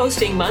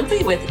 co-hosting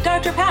monthly with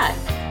Dr. Pat,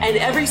 and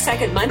every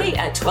second Monday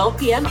at 12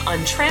 p.m.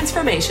 on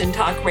Transformation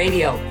Talk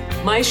Radio.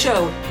 My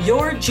show,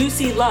 Your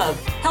Juicy Love,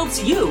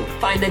 helps you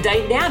find the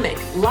dynamic,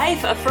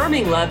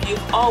 life-affirming love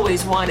you've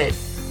always wanted.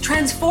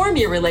 Transform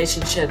your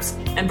relationships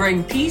and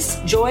bring peace,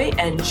 joy,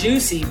 and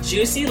juicy,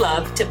 juicy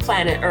love to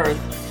planet Earth.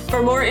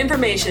 For more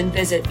information,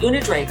 visit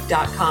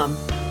unadrake.com.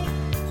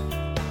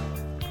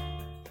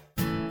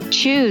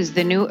 Choose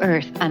the new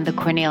earth on the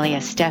Cornelia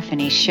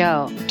Stephanie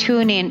Show.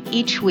 Tune in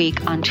each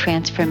week on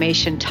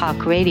Transformation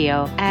Talk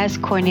Radio as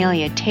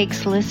Cornelia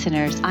takes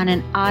listeners on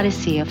an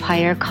odyssey of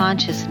higher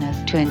consciousness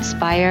to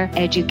inspire,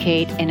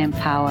 educate, and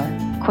empower.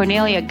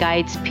 Cornelia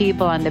guides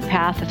people on the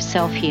path of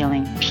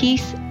self-healing,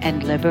 peace,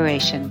 and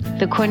liberation.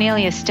 The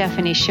Cornelia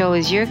Stephanie Show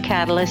is your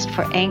catalyst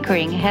for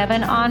anchoring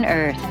heaven on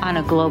earth on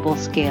a global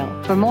scale.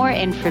 For more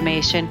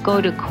information,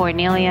 go to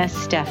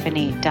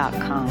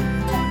corneliastephanie.com.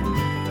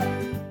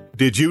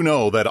 Did you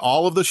know that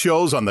all of the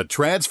shows on the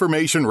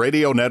Transformation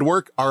Radio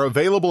Network are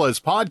available as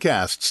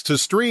podcasts to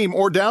stream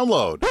or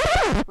download?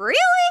 Really?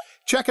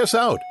 Check us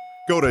out.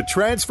 Go to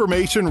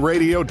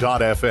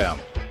transformationradio.fm.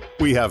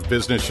 We have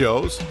business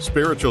shows,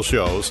 spiritual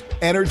shows,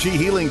 energy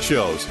healing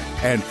shows,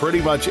 and pretty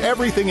much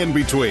everything in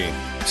between.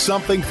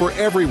 Something for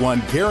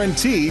everyone,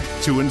 guaranteed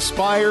to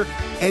inspire,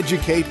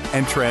 educate,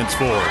 and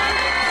transform.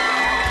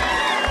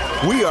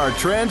 We are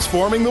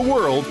transforming the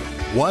world,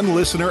 one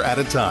listener at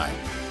a time.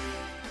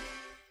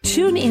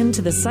 Tune in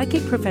to the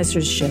Psychic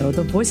Professor's Show,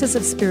 The Voices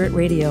of Spirit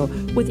Radio,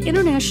 with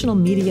international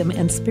medium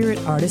and spirit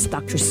artist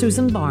Dr.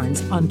 Susan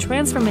Barnes on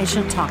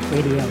Transformation Talk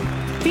Radio.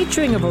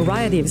 featuring a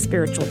variety of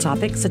spiritual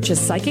topics such as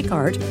psychic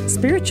art,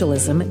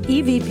 spiritualism,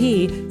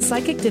 EVP,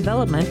 psychic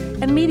development,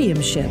 and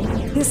mediumship.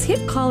 This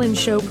hit call-in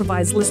show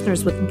provides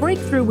listeners with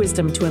breakthrough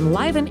wisdom to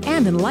enliven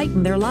and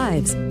enlighten their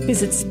lives.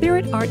 Visit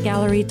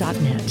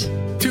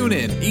spiritartgallery.net. Tune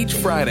in each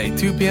Friday,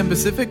 2 p.m.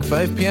 Pacific,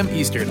 5 p.m.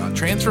 Eastern on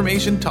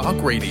Transformation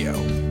Talk Radio.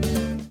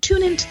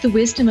 Tune into the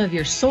wisdom of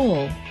your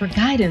soul for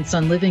guidance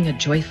on living a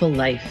joyful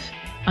life.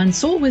 On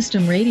Soul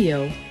Wisdom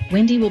Radio,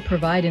 Wendy will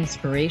provide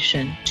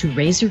inspiration to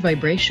raise your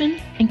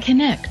vibration and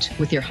connect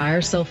with your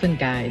higher self and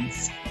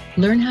guides.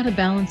 Learn how to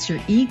balance your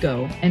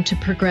ego and to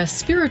progress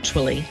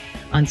spiritually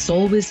on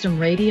Soul Wisdom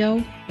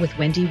Radio with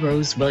Wendy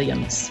Rose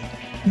Williams.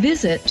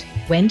 Visit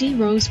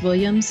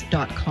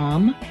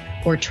wendyrosewilliams.com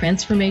or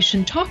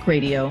Transformation Talk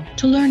Radio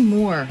to learn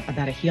more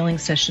about a healing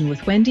session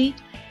with Wendy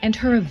and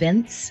her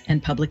events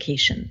and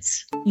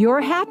publications.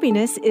 Your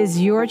happiness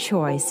is your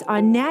choice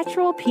on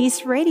Natural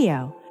Peace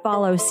Radio.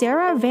 Follow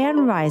Sarah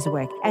Van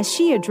Ryswick as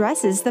she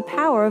addresses the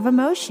power of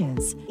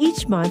emotions.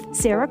 Each month,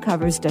 Sarah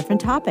covers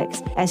different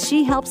topics as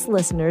she helps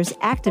listeners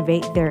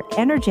activate their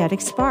energetic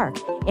spark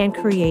and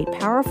create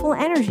powerful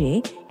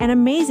energy and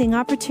amazing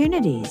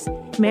opportunities.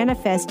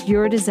 Manifest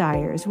your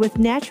desires with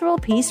Natural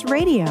Peace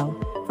Radio.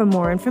 For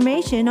more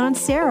information on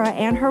Sarah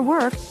and her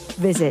work,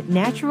 visit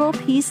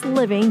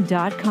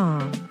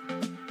naturalpeaceliving.com.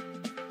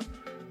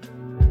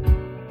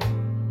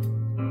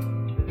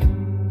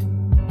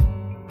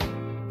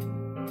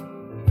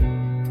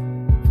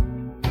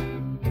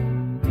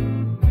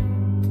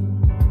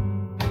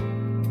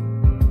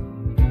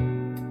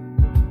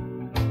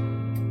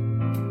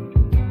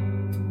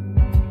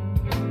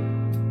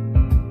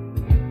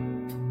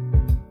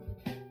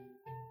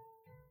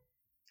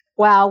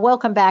 Wow,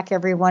 welcome back,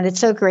 everyone. It's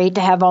so great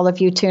to have all of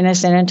you tune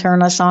us in and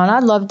turn us on.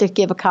 I'd love to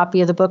give a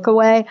copy of the book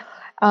away.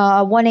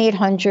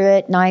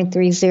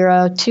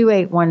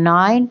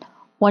 1-800-930-2819,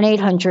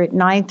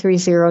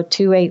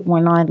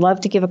 1-800-930-2819. Love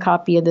to give a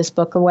copy of this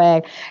book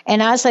away.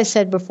 And as I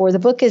said before, the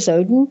book is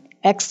Odin,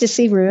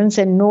 Ecstasy, Runes,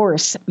 and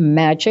Norse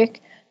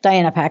Magic.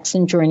 Diana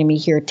Paxson joining me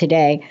here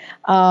today.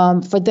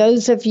 For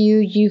those of you,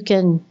 you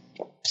can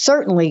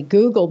certainly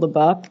Google the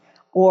book,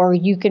 or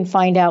you can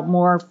find out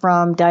more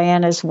from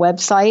Diana's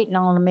website, and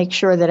I want to make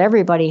sure that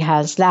everybody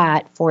has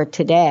that for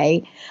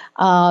today.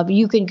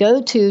 You can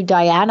go to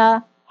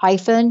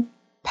Diana-Paxson,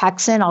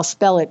 I'll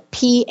spell it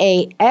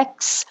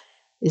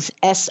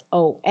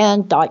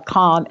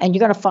PAXSON.com, and you're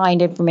going to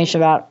find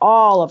information about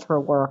all of her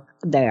work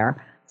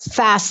there. It's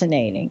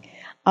fascinating.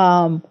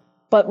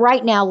 But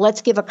right now,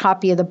 let's give a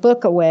copy of the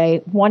book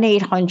away,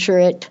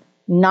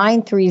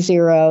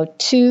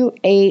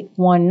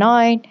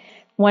 1-800-930-2819.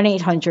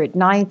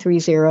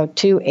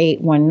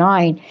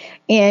 1-800-930-2819.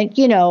 And,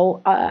 you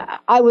know,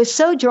 I was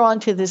so drawn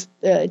to this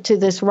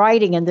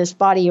writing and this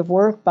body of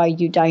work by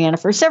you, Diana,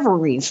 for several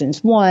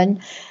reasons.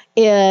 One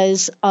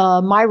is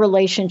my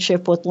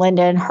relationship with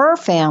Linda and her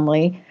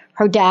family,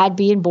 her dad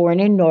being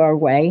born in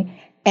Norway,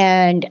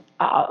 and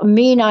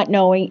me not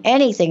knowing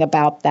anything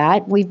about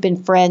that. We've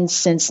been friends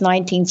since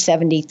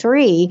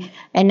 1973,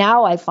 and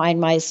now I find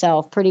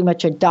myself pretty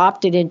much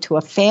adopted into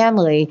a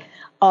family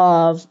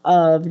of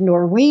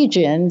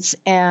Norwegians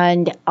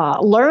and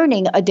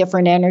learning a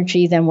different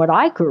energy than what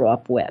I grew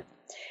up with.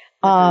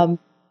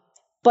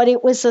 But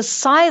it was a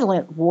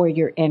silent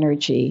warrior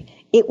energy.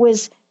 It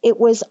was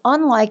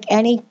unlike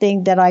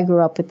anything that I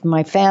grew up with in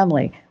my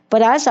family.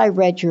 But as I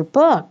read your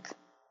book,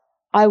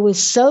 I was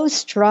so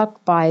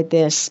struck by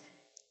this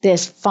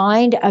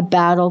find a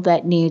battle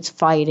that needs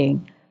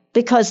fighting.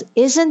 Because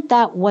isn't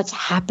that what's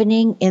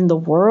happening in the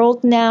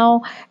world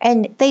now?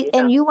 And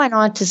you went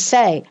on to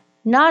say,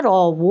 not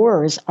all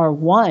wars are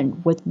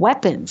won with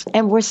weapons,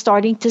 and we're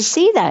starting to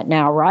see that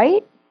now,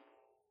 right?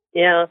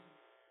 Yeah.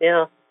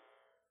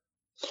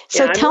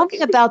 So tell me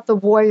about the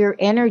warrior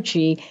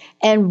energy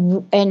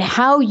and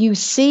how you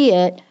see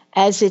it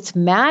as it's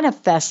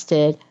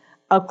manifested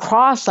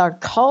across our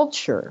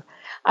culture.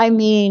 I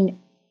mean,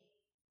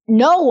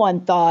 no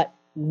one thought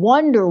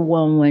Wonder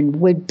Woman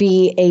would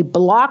be a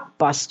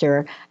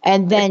blockbuster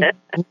and then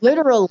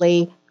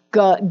literally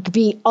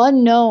be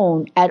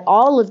unknown at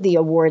all of the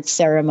award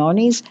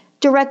ceremonies,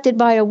 directed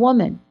by a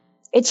woman.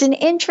 It's an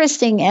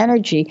interesting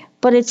energy,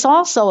 but it's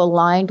also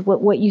aligned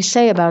with what you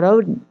say about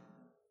Odin.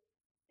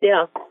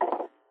 Yeah.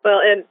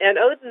 Well, and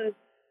Odin,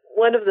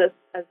 one of the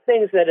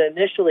things that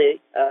initially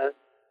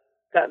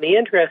got me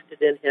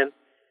interested in him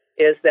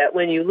is that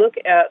when you look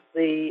at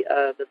the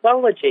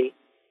mythology,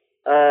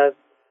 or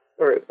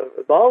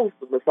all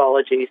the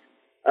mythologies,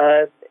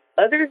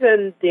 other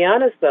than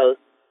Dionysos,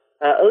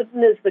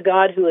 Odin is the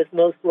god who is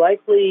most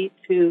likely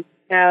to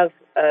have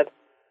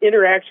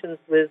interactions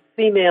with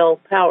female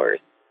powers,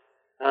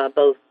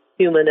 both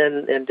human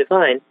and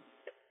divine.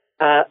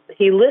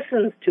 He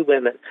listens to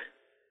women.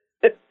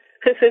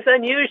 This is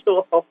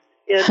unusual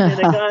in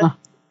a god.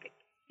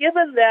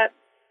 Given that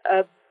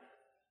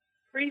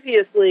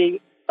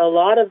previously a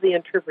lot of the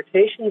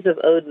interpretations of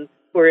Odin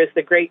were as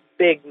the great,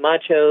 big,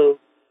 macho,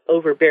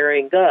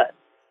 overbearing god.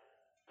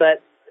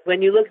 But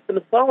when you look at the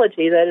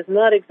mythology, that is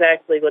not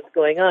exactly what's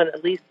going on,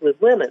 at least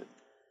with women.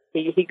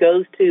 He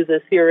goes to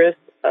the seeress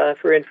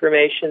for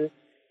information.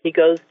 He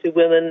goes to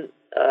women.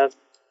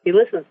 He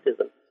listens to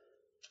them.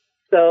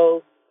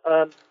 So,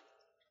 of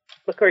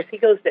course, he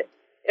goes to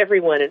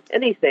everyone and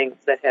anything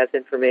that has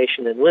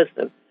information and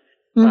wisdom.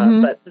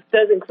 But this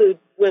does include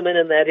women,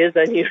 and that is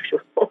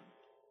unusual.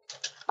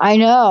 I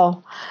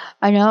know.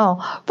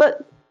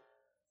 But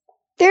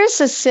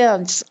there's a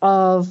sense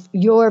of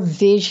your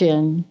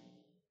vision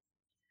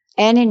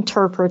and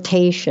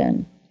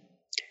interpretation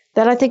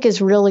that I think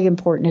is really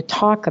important to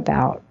talk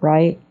about,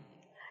 right?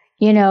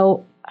 You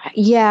know,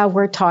 yeah,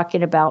 we're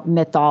talking about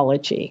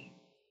mythology.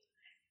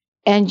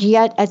 And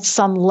yet, at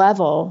some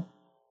level,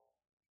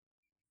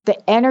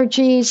 the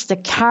energies, the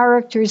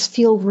characters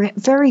feel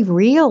very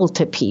real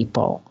to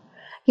people.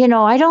 You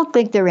know, I don't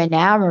think they're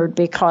enamored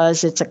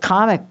because it's a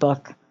comic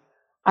book.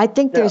 I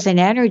think there's an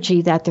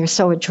energy that they're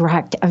so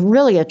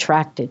really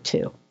attracted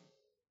to.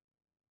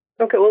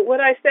 Okay, well, what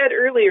I said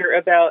earlier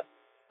about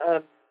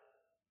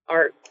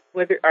are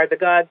the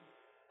gods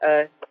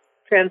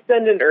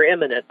transcendent or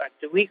immanent?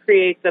 Do we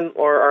create them,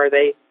 or are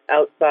they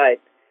outside?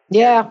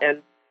 Yeah,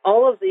 and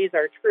all of these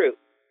are true,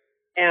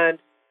 and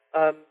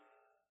I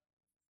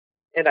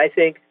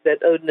think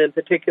that Odin in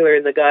particular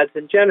and the gods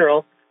in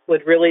general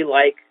would really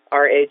like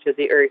our age of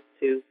the earth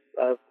to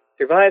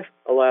survive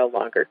a while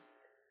longer.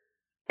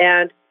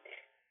 And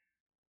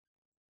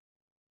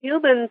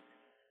humans,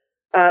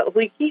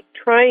 we keep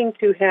trying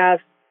to have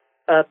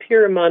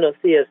pure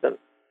monotheism.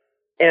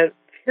 And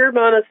pure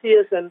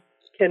monotheism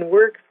can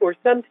work for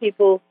some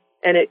people,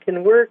 and it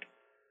can work,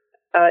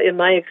 in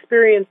my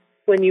experience,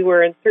 when you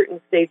are in certain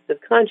states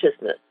of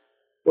consciousness,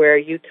 where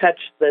you touch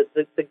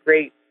the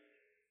great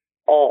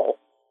all.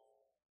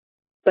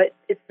 But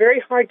it's very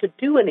hard to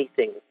do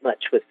anything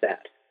much with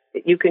that.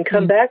 You can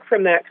come back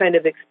from that kind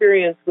of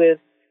experience with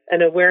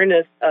an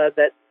awareness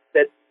that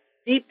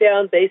deep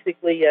down,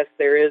 basically, yes,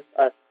 there is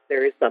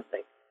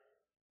something.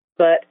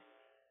 But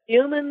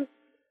humans,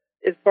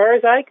 as far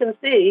as I can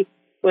see,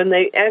 when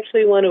they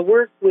actually want to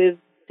work with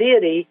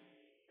deity,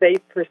 they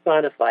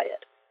personify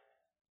it.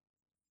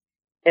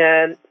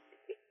 And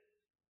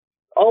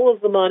all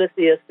of the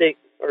monotheistic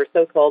or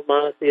so-called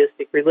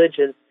monotheistic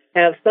religions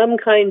have some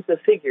kinds of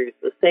figures,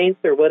 the saints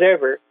or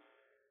whatever,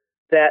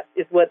 that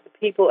is what the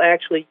people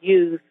actually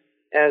use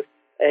as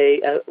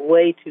a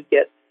way to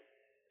get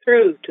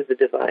through to the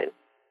divine.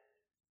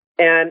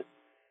 And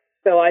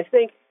so I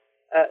think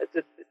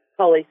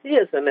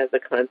polytheism as a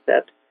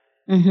concept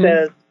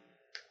says,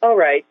 all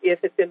right,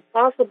 if it's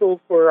impossible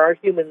for our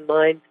human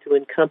minds to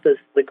encompass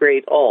the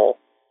great all,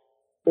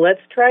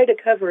 let's try to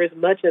cover as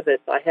much of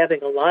it by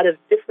having a lot of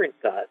different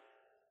gods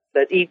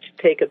that each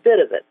take a bit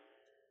of it.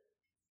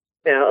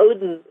 Now,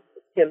 Odin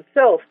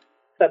himself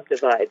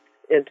subdivides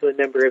into a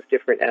number of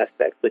different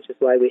aspects, which is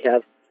why we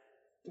have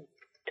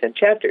 10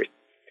 chapters.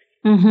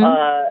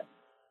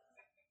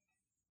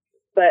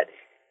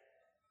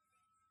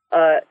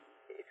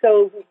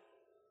 So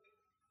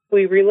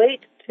we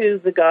relate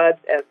to the gods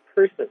as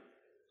persons.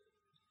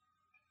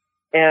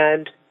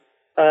 And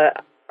I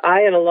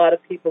and a lot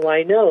of people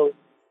I know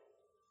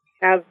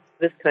have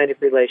this kind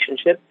of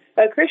relationship.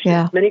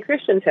 Many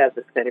Christians have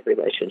this kind of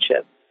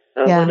relationship.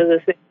 One of the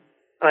things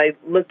I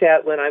looked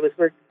at when I was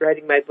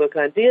writing my book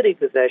on deity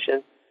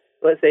possession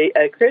was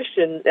a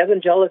Christian,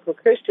 evangelical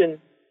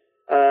Christian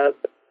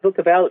book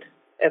about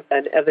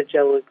an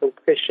evangelical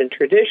Christian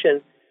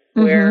tradition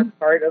where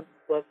part of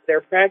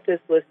their practice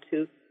was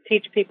to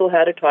teach people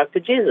how to talk to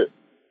Jesus.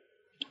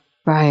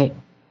 Right.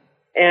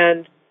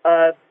 And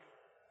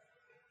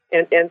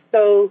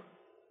so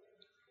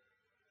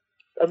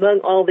among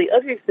all the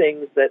other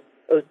things that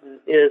Odin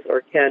is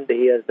or can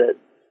be as a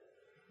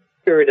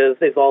spirit of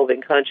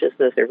evolving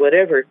consciousness or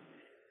whatever,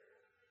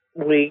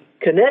 we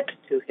connect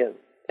to him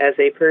as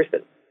a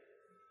person.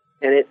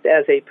 And it's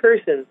as a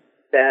person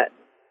that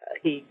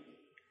he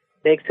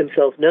makes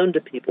himself known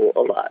to people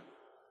a lot.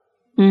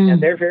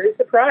 And they're very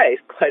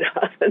surprised quite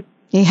often.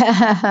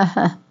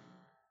 Yeah.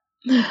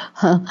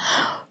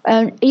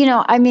 And, you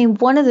know, I mean,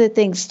 one of the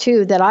things,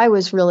 too, that I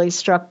was really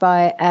struck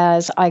by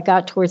as I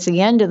got towards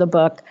the end of the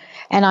book,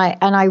 and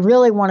I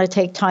really want to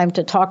take time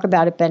to talk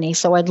about it, Benny,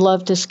 so I'd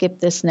love to skip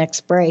this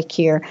next break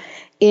here,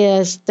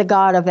 is the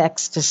god of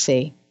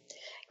ecstasy.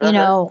 You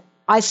know,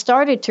 I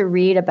started to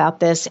read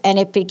about this, and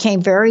it became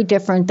very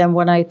different than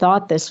what I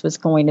thought this was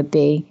going to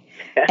be.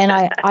 And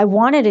I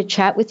wanted to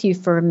chat with you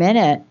for a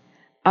minute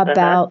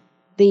about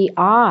the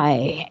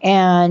eye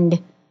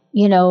and,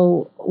 you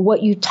know,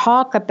 what you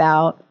talk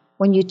about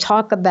when you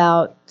talk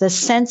about the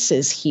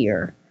senses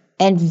here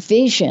and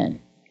vision.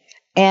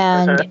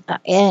 And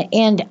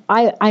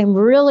I'm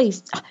really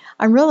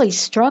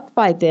struck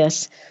by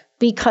this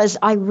because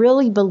I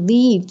really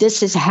believe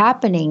this is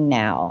happening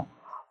now,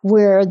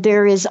 where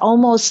there is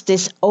almost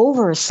this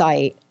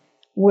oversight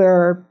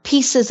where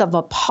pieces of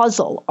a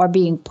puzzle are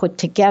being put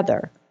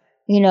together.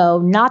 You know,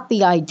 not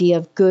the idea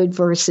of good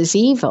versus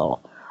evil,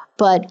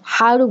 but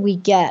how do we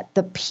get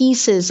the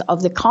pieces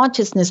of the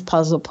consciousness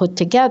puzzle put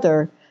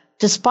together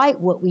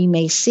despite what we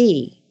may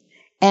see?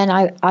 And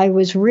I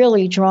was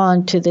really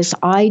drawn to this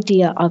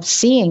idea of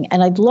seeing,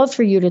 and I'd love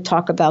for you to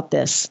talk about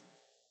this.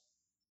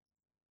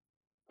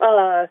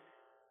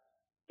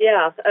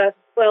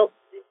 Well,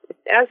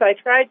 as I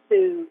tried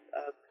to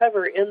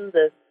cover in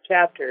this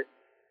chapter,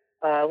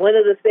 one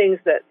of the things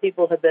that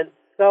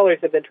scholars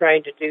have been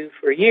trying to do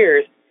for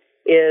years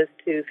is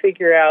to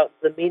figure out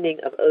the meaning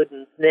of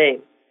Odin's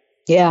name.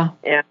 Yeah.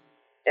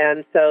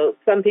 And so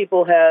some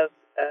people have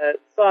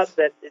thought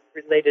that it's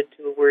related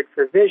to a word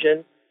for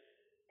vision,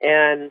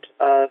 and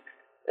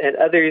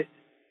others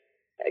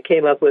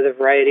came up with a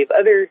variety of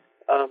other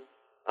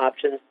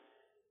options.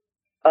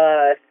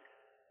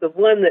 The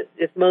one that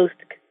is most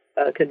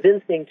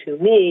convincing to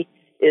me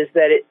is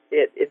that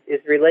it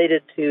is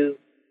related to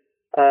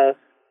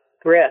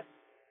breath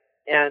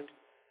and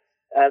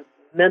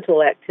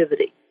mental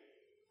activity.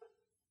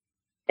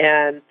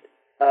 And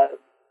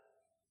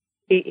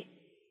in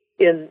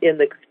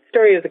the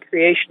story of the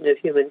creation of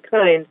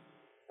humankind,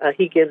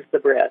 he gives the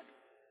breath.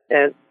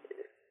 And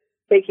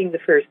taking the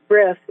first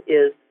breath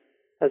is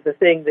the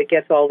thing that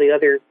gets all the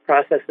other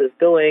processes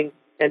going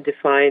and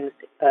defines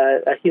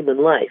a human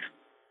life.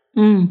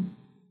 Mm.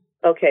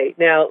 Okay,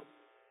 now,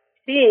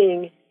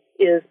 seeing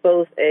is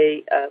both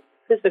a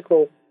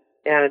physical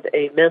and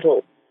a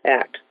mental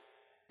act.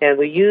 And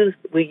we use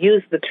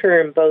the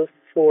term both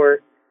for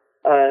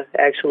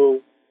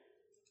actual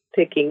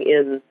taking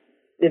in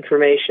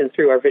information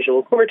through our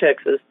visual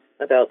cortexes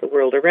about the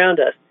world around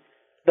us,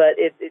 but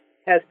it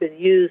has been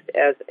used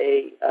as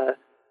a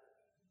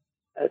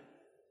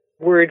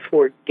word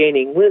for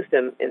gaining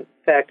wisdom. In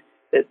fact,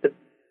 the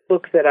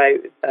book that I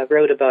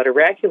wrote about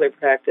oracular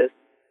practice,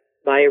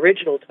 my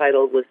original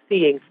title was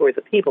Seeing for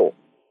the People.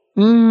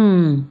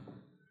 Mm.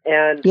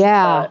 And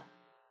yeah.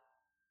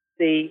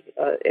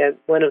 And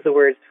one of the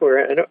words for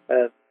a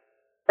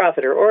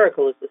prophet or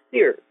oracle is the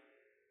seer.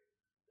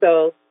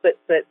 So, but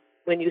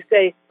when you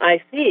say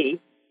I see,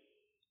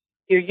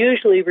 you're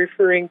usually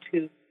referring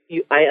to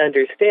I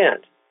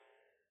understand,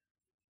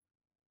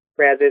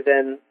 rather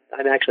than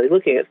I'm actually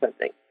looking at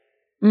something.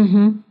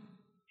 Mm-hmm.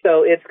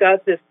 So it's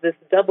got this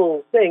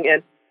double thing,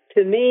 and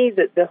to me,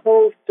 the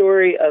whole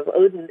story of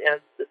Odin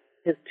and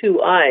his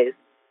two eyes,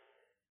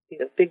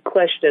 big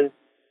question,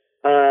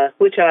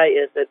 which eye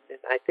is it? And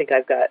I think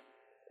I've got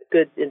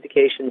good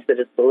indications that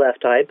it's the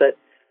left eye, but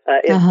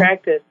in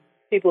practice,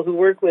 people who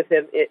work with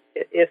him,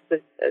 if a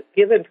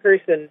given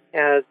person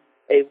has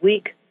a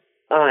weak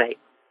eye,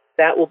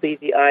 that will be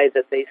the eye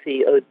that they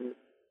see Odin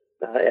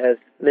as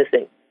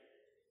missing.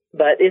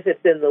 But if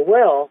it's in the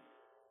well,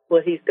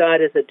 what he's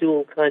got is a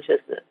dual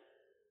consciousness.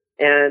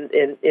 And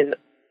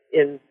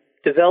in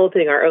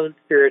developing our own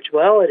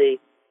spirituality,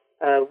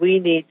 we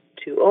need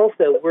to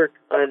also work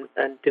on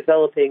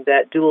developing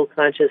that dual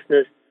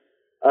consciousness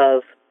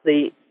of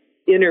the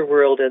inner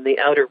world and the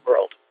outer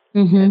world,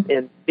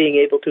 and being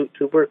able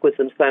to work with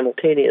them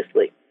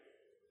simultaneously.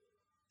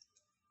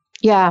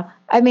 Yeah,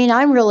 I mean,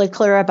 I'm really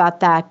clear about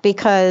that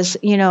because,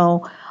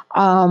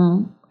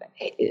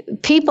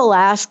 people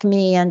ask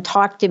me and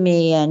talk to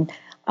me and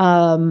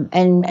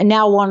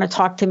now want to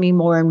talk to me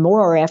more and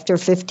more after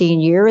 15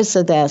 years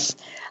of this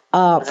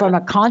from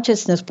a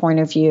consciousness point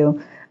of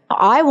view.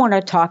 I want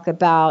to talk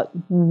about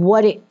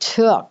what it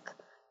took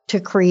to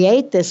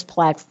create this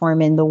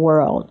platform in the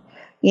world.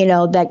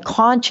 That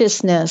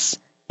consciousness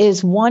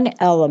is one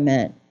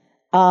element.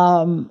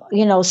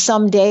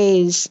 Some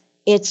days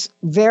it's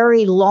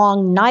very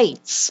long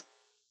nights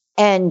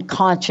and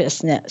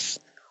consciousness,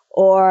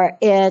 or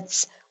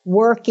it's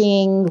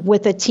working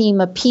with a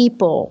team of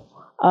people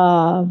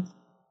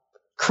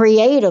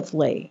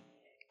creatively.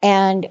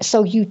 And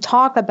so you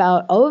talk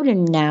about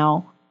Odin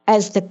now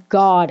as the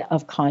god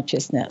of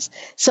consciousness.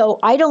 So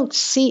I don't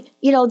see,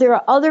 there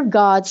are other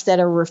gods that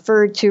are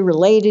referred to,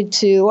 related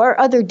to, or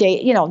other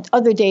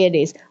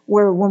deities,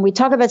 where when we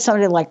talk about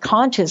something like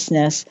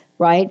consciousness,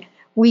 right,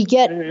 we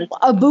get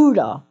a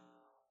Buddha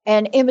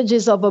and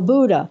images of a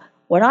Buddha.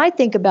 When I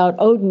think about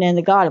Odin and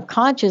the god of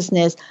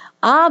consciousness,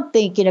 I'm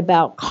thinking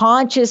about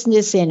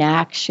consciousness in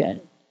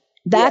action.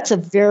 That's a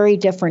very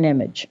different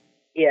image.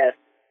 Yes.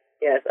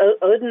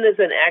 Odin is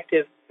an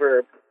active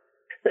verb.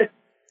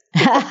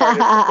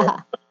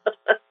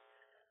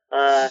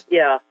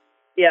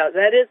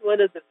 That is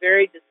one of the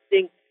very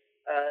distinct,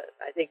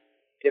 I think,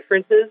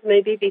 differences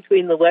maybe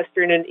between the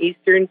Western and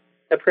Eastern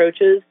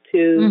approaches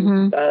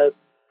to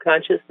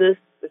consciousness,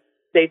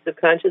 states of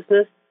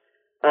consciousness.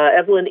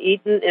 Evelyn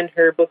Eaton, in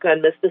her book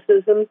on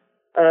mysticism,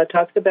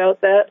 talks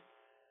about that.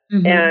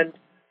 And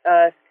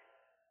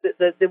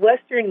the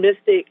Western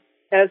mystic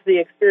has the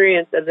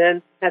experience and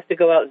then has to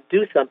go out and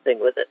do something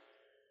with it.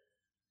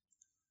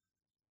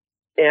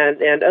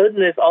 And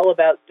Odin is all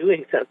about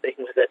doing something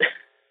with it.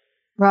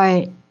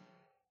 Right.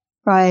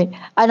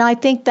 And I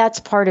think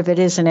that's part of it,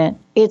 isn't it?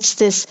 It's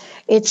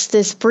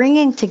this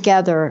bringing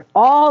together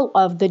all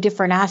of the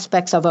different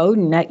aspects of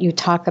Odin that you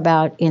talk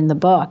about in the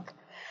book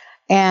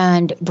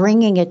and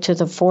bringing it to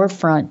the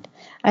forefront.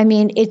 I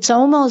mean, it's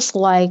almost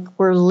like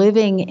we're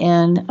living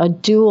in a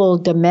dual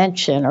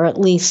dimension, or at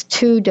least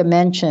two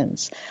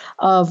dimensions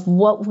of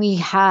what we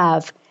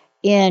have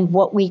in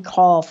what we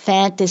call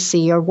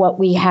fantasy or what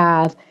we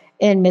have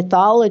in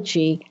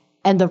mythology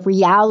and the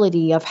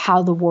reality of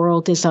how the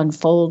world is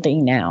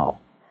unfolding now.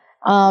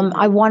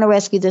 I want to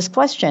ask you this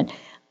question.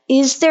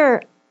 Is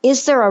there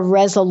a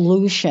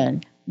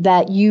resolution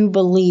that you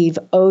believe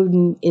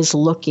Odin is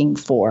looking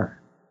for?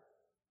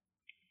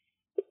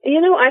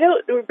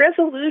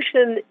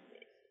 Resolution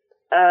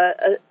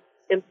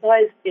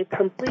implies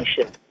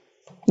completion.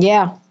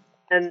 Yeah.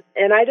 And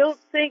I don't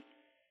think,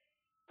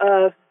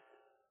 I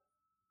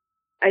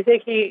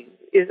think he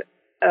is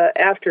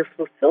after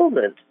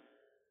fulfillment,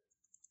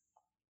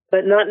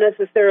 but not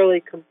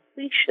necessarily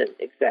completion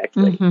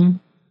exactly. Mm-hmm.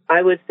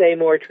 I would say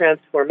more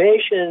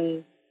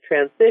transformation,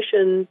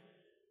 transition,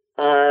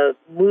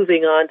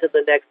 moving on to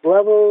the next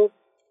level,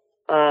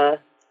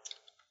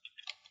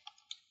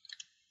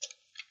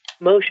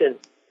 motion.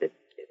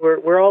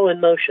 We're all in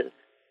motion,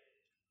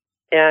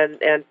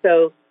 and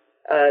so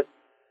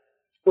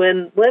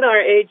when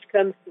our age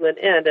comes to an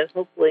end, and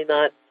hopefully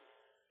not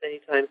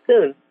anytime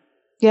soon.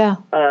 Yeah.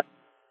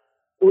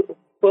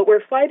 What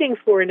we're fighting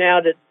for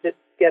now, to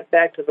get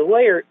back to the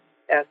warrior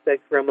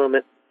aspect for a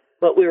moment,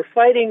 what we're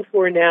fighting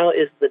for now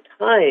is the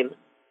time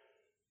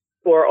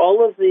for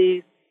all of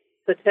these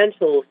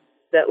potentials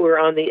that we're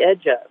on the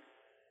edge of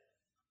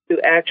to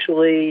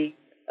actually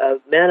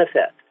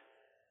manifest.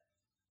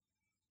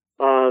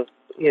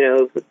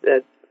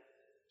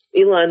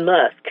 Elon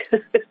Musk,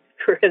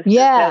 for instance,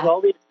 has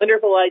all these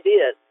wonderful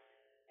ideas,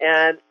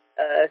 and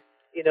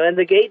and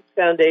the Gates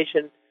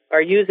Foundation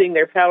are using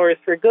their powers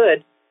for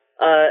good.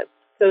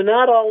 So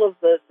not all of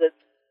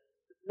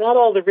not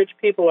all the rich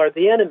people are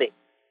the enemy,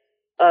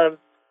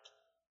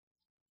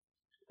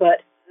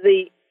 but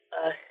the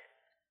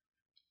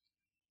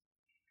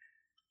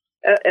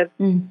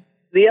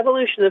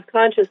evolution of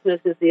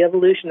consciousness is the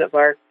evolution of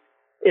our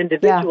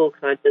individual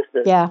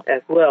consciousness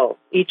as well.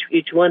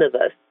 Each one of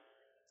us,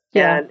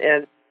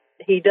 and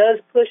he does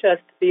push us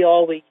to be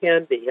all we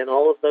can be, and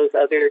all of those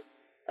other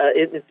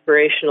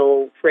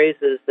inspirational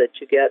phrases that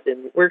you get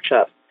in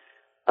workshops.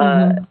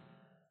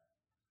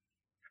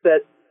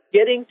 But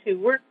getting to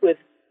work with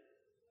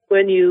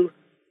when he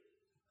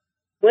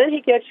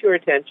gets your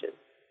attention.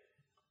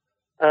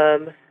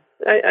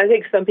 I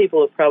think some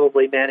people have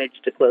probably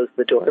managed to close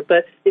the door,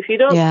 but if you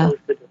don't close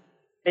the door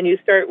and you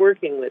start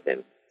working with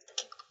him,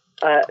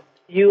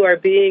 you are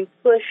being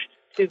pushed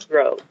to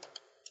grow,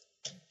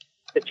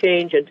 to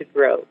change and to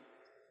grow.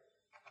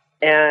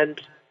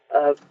 And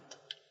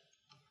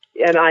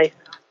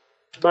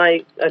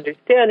my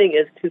understanding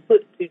is to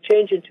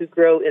change and to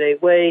grow in a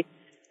way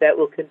that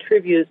will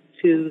contribute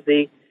to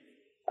the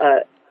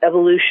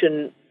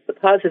evolution, the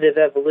positive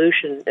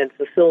evolution and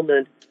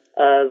fulfillment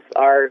of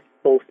our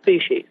whole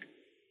species.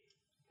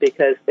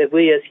 Because if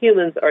we as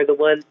humans are the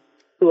ones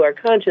who are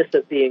conscious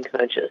of being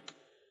conscious,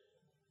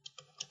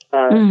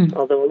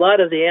 although a lot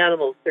of the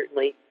animals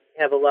certainly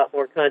have a lot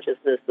more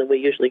consciousness than we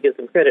usually give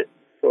them credit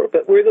for,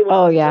 but we're the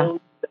ones who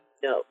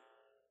know.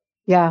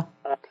 Yeah.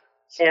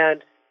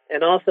 And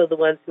also the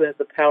ones who have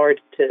the power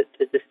to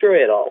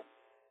destroy it all.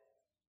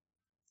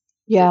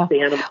 Yeah.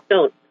 The animals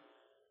don't.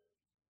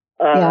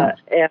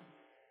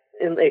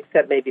 And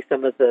except maybe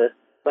some of the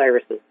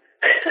viruses.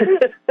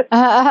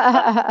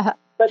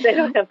 But they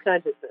don't have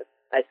consciousness,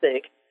 I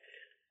think.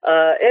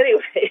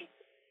 Anyway,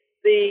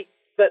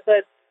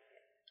 but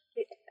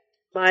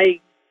my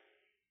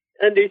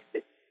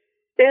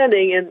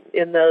understanding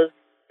in those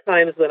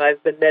times when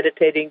I've been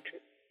meditating,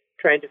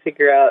 trying to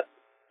figure out,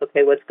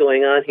 okay, what's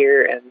going on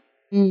here, and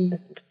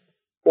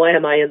why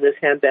am I in this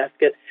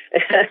handbasket,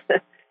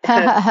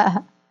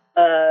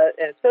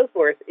 and so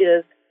forth,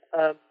 is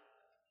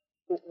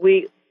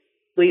we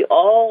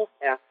all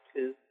have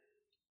to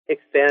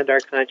expand our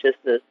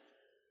consciousness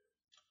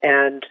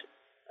and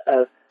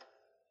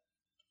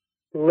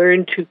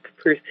learn to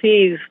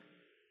perceive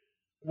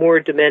more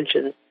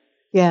dimensions.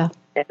 Yeah.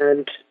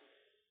 And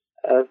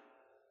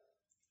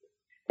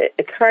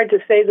it's hard to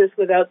say this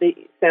without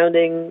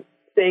saying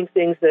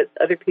things that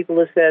other people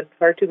have said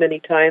far too many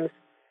times.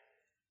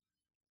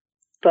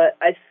 But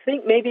I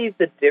think maybe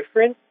the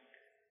difference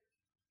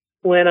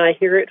when I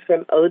hear it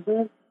from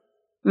Odin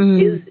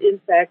is, in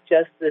fact,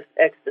 just this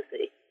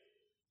ecstasy.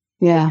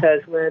 Yeah.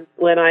 Because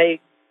when I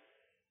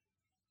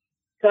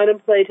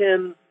contemplate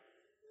him,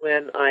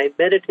 when I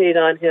meditate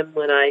on him,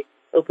 when I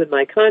open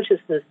my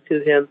consciousness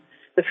to him,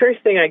 the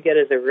first thing I get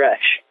is a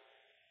rush.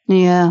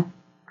 Yeah.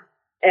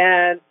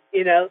 And,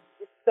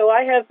 so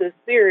I have this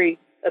theory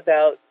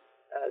about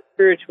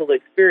spiritual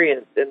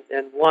experience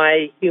and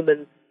why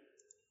humans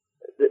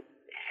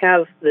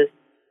have this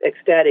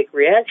ecstatic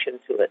reaction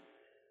to it.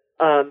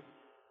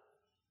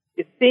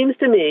 It seems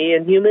to me,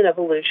 in human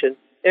evolution,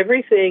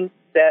 everything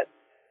that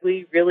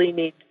we really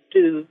need to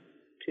do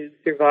to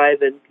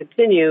survive and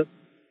continue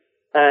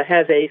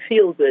has a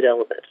feel-good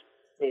element.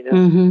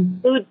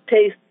 Food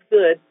tastes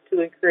good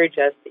to encourage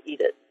us to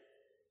eat it.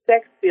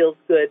 Sex feels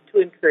good to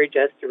encourage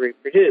us to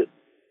reproduce.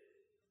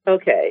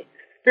 Okay,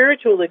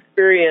 spiritual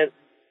experience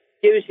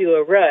gives you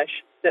a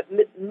rush that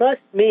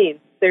must mean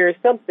there is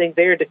something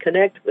there to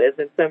connect with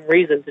and some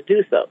reason to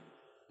do so.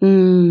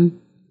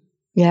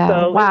 Yeah.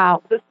 So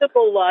wow. It's a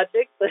simple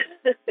logic, but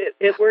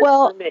it works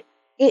for me.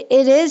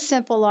 It is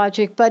simple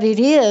logic, but it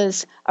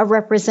is a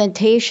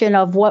representation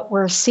of what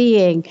we're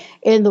seeing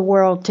in the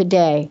world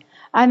today.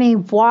 I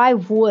mean, why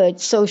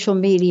would social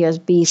media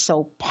be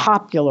so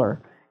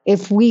popular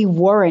if we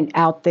weren't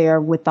out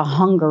there with the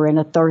hunger and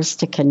a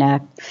thirst to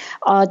connect?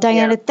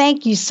 Diana,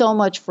 thank you so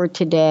much for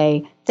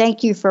today.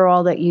 Thank you for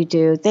all that you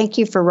do. Thank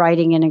you for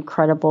writing an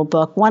incredible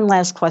book. One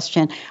last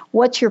question.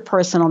 What's your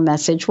personal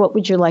message? What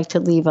would you like to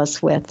leave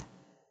us with?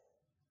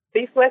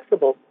 Be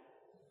flexible.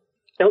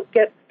 Don't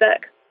get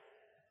stuck.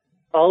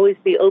 Always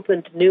be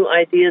open to new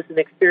ideas and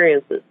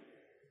experiences.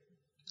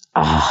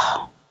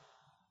 Oh,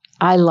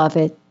 I love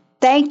it.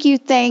 Thank you,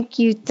 thank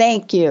you,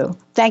 thank you.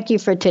 Thank you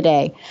for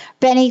today.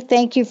 Benny,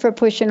 thank you for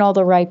pushing all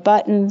the right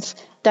buttons.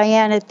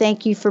 Diana,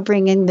 thank you for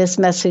bringing this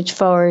message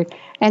forward.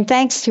 And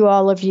thanks to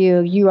all of you.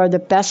 You are the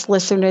best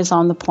listeners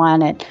on the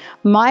planet.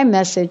 My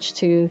message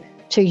to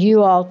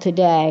you all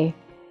today,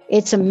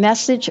 it's a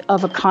message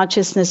of a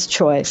consciousness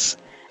choice.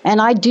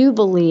 And I do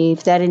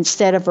believe that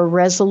instead of a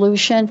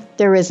resolution,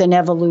 there is an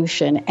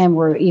evolution, and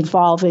we're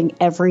evolving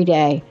every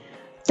day.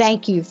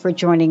 Thank you for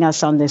joining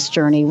us on this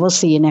journey. We'll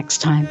see you next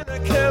time. I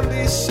can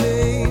be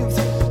saved.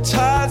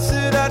 Tides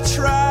that I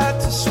tried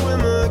to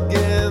swim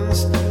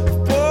against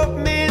brought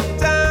me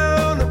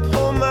down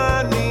upon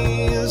my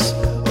knees.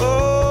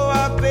 Oh,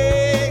 I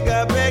beg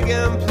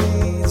and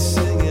plead,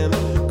 singing,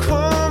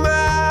 come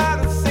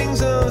out of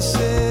things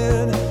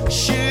unsaid.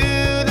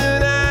 Shooting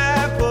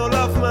apple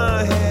off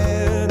my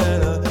head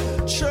and a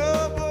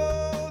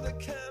trouble that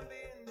can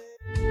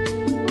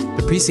be.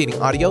 The preceding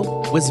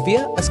audio was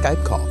via a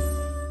Skype call.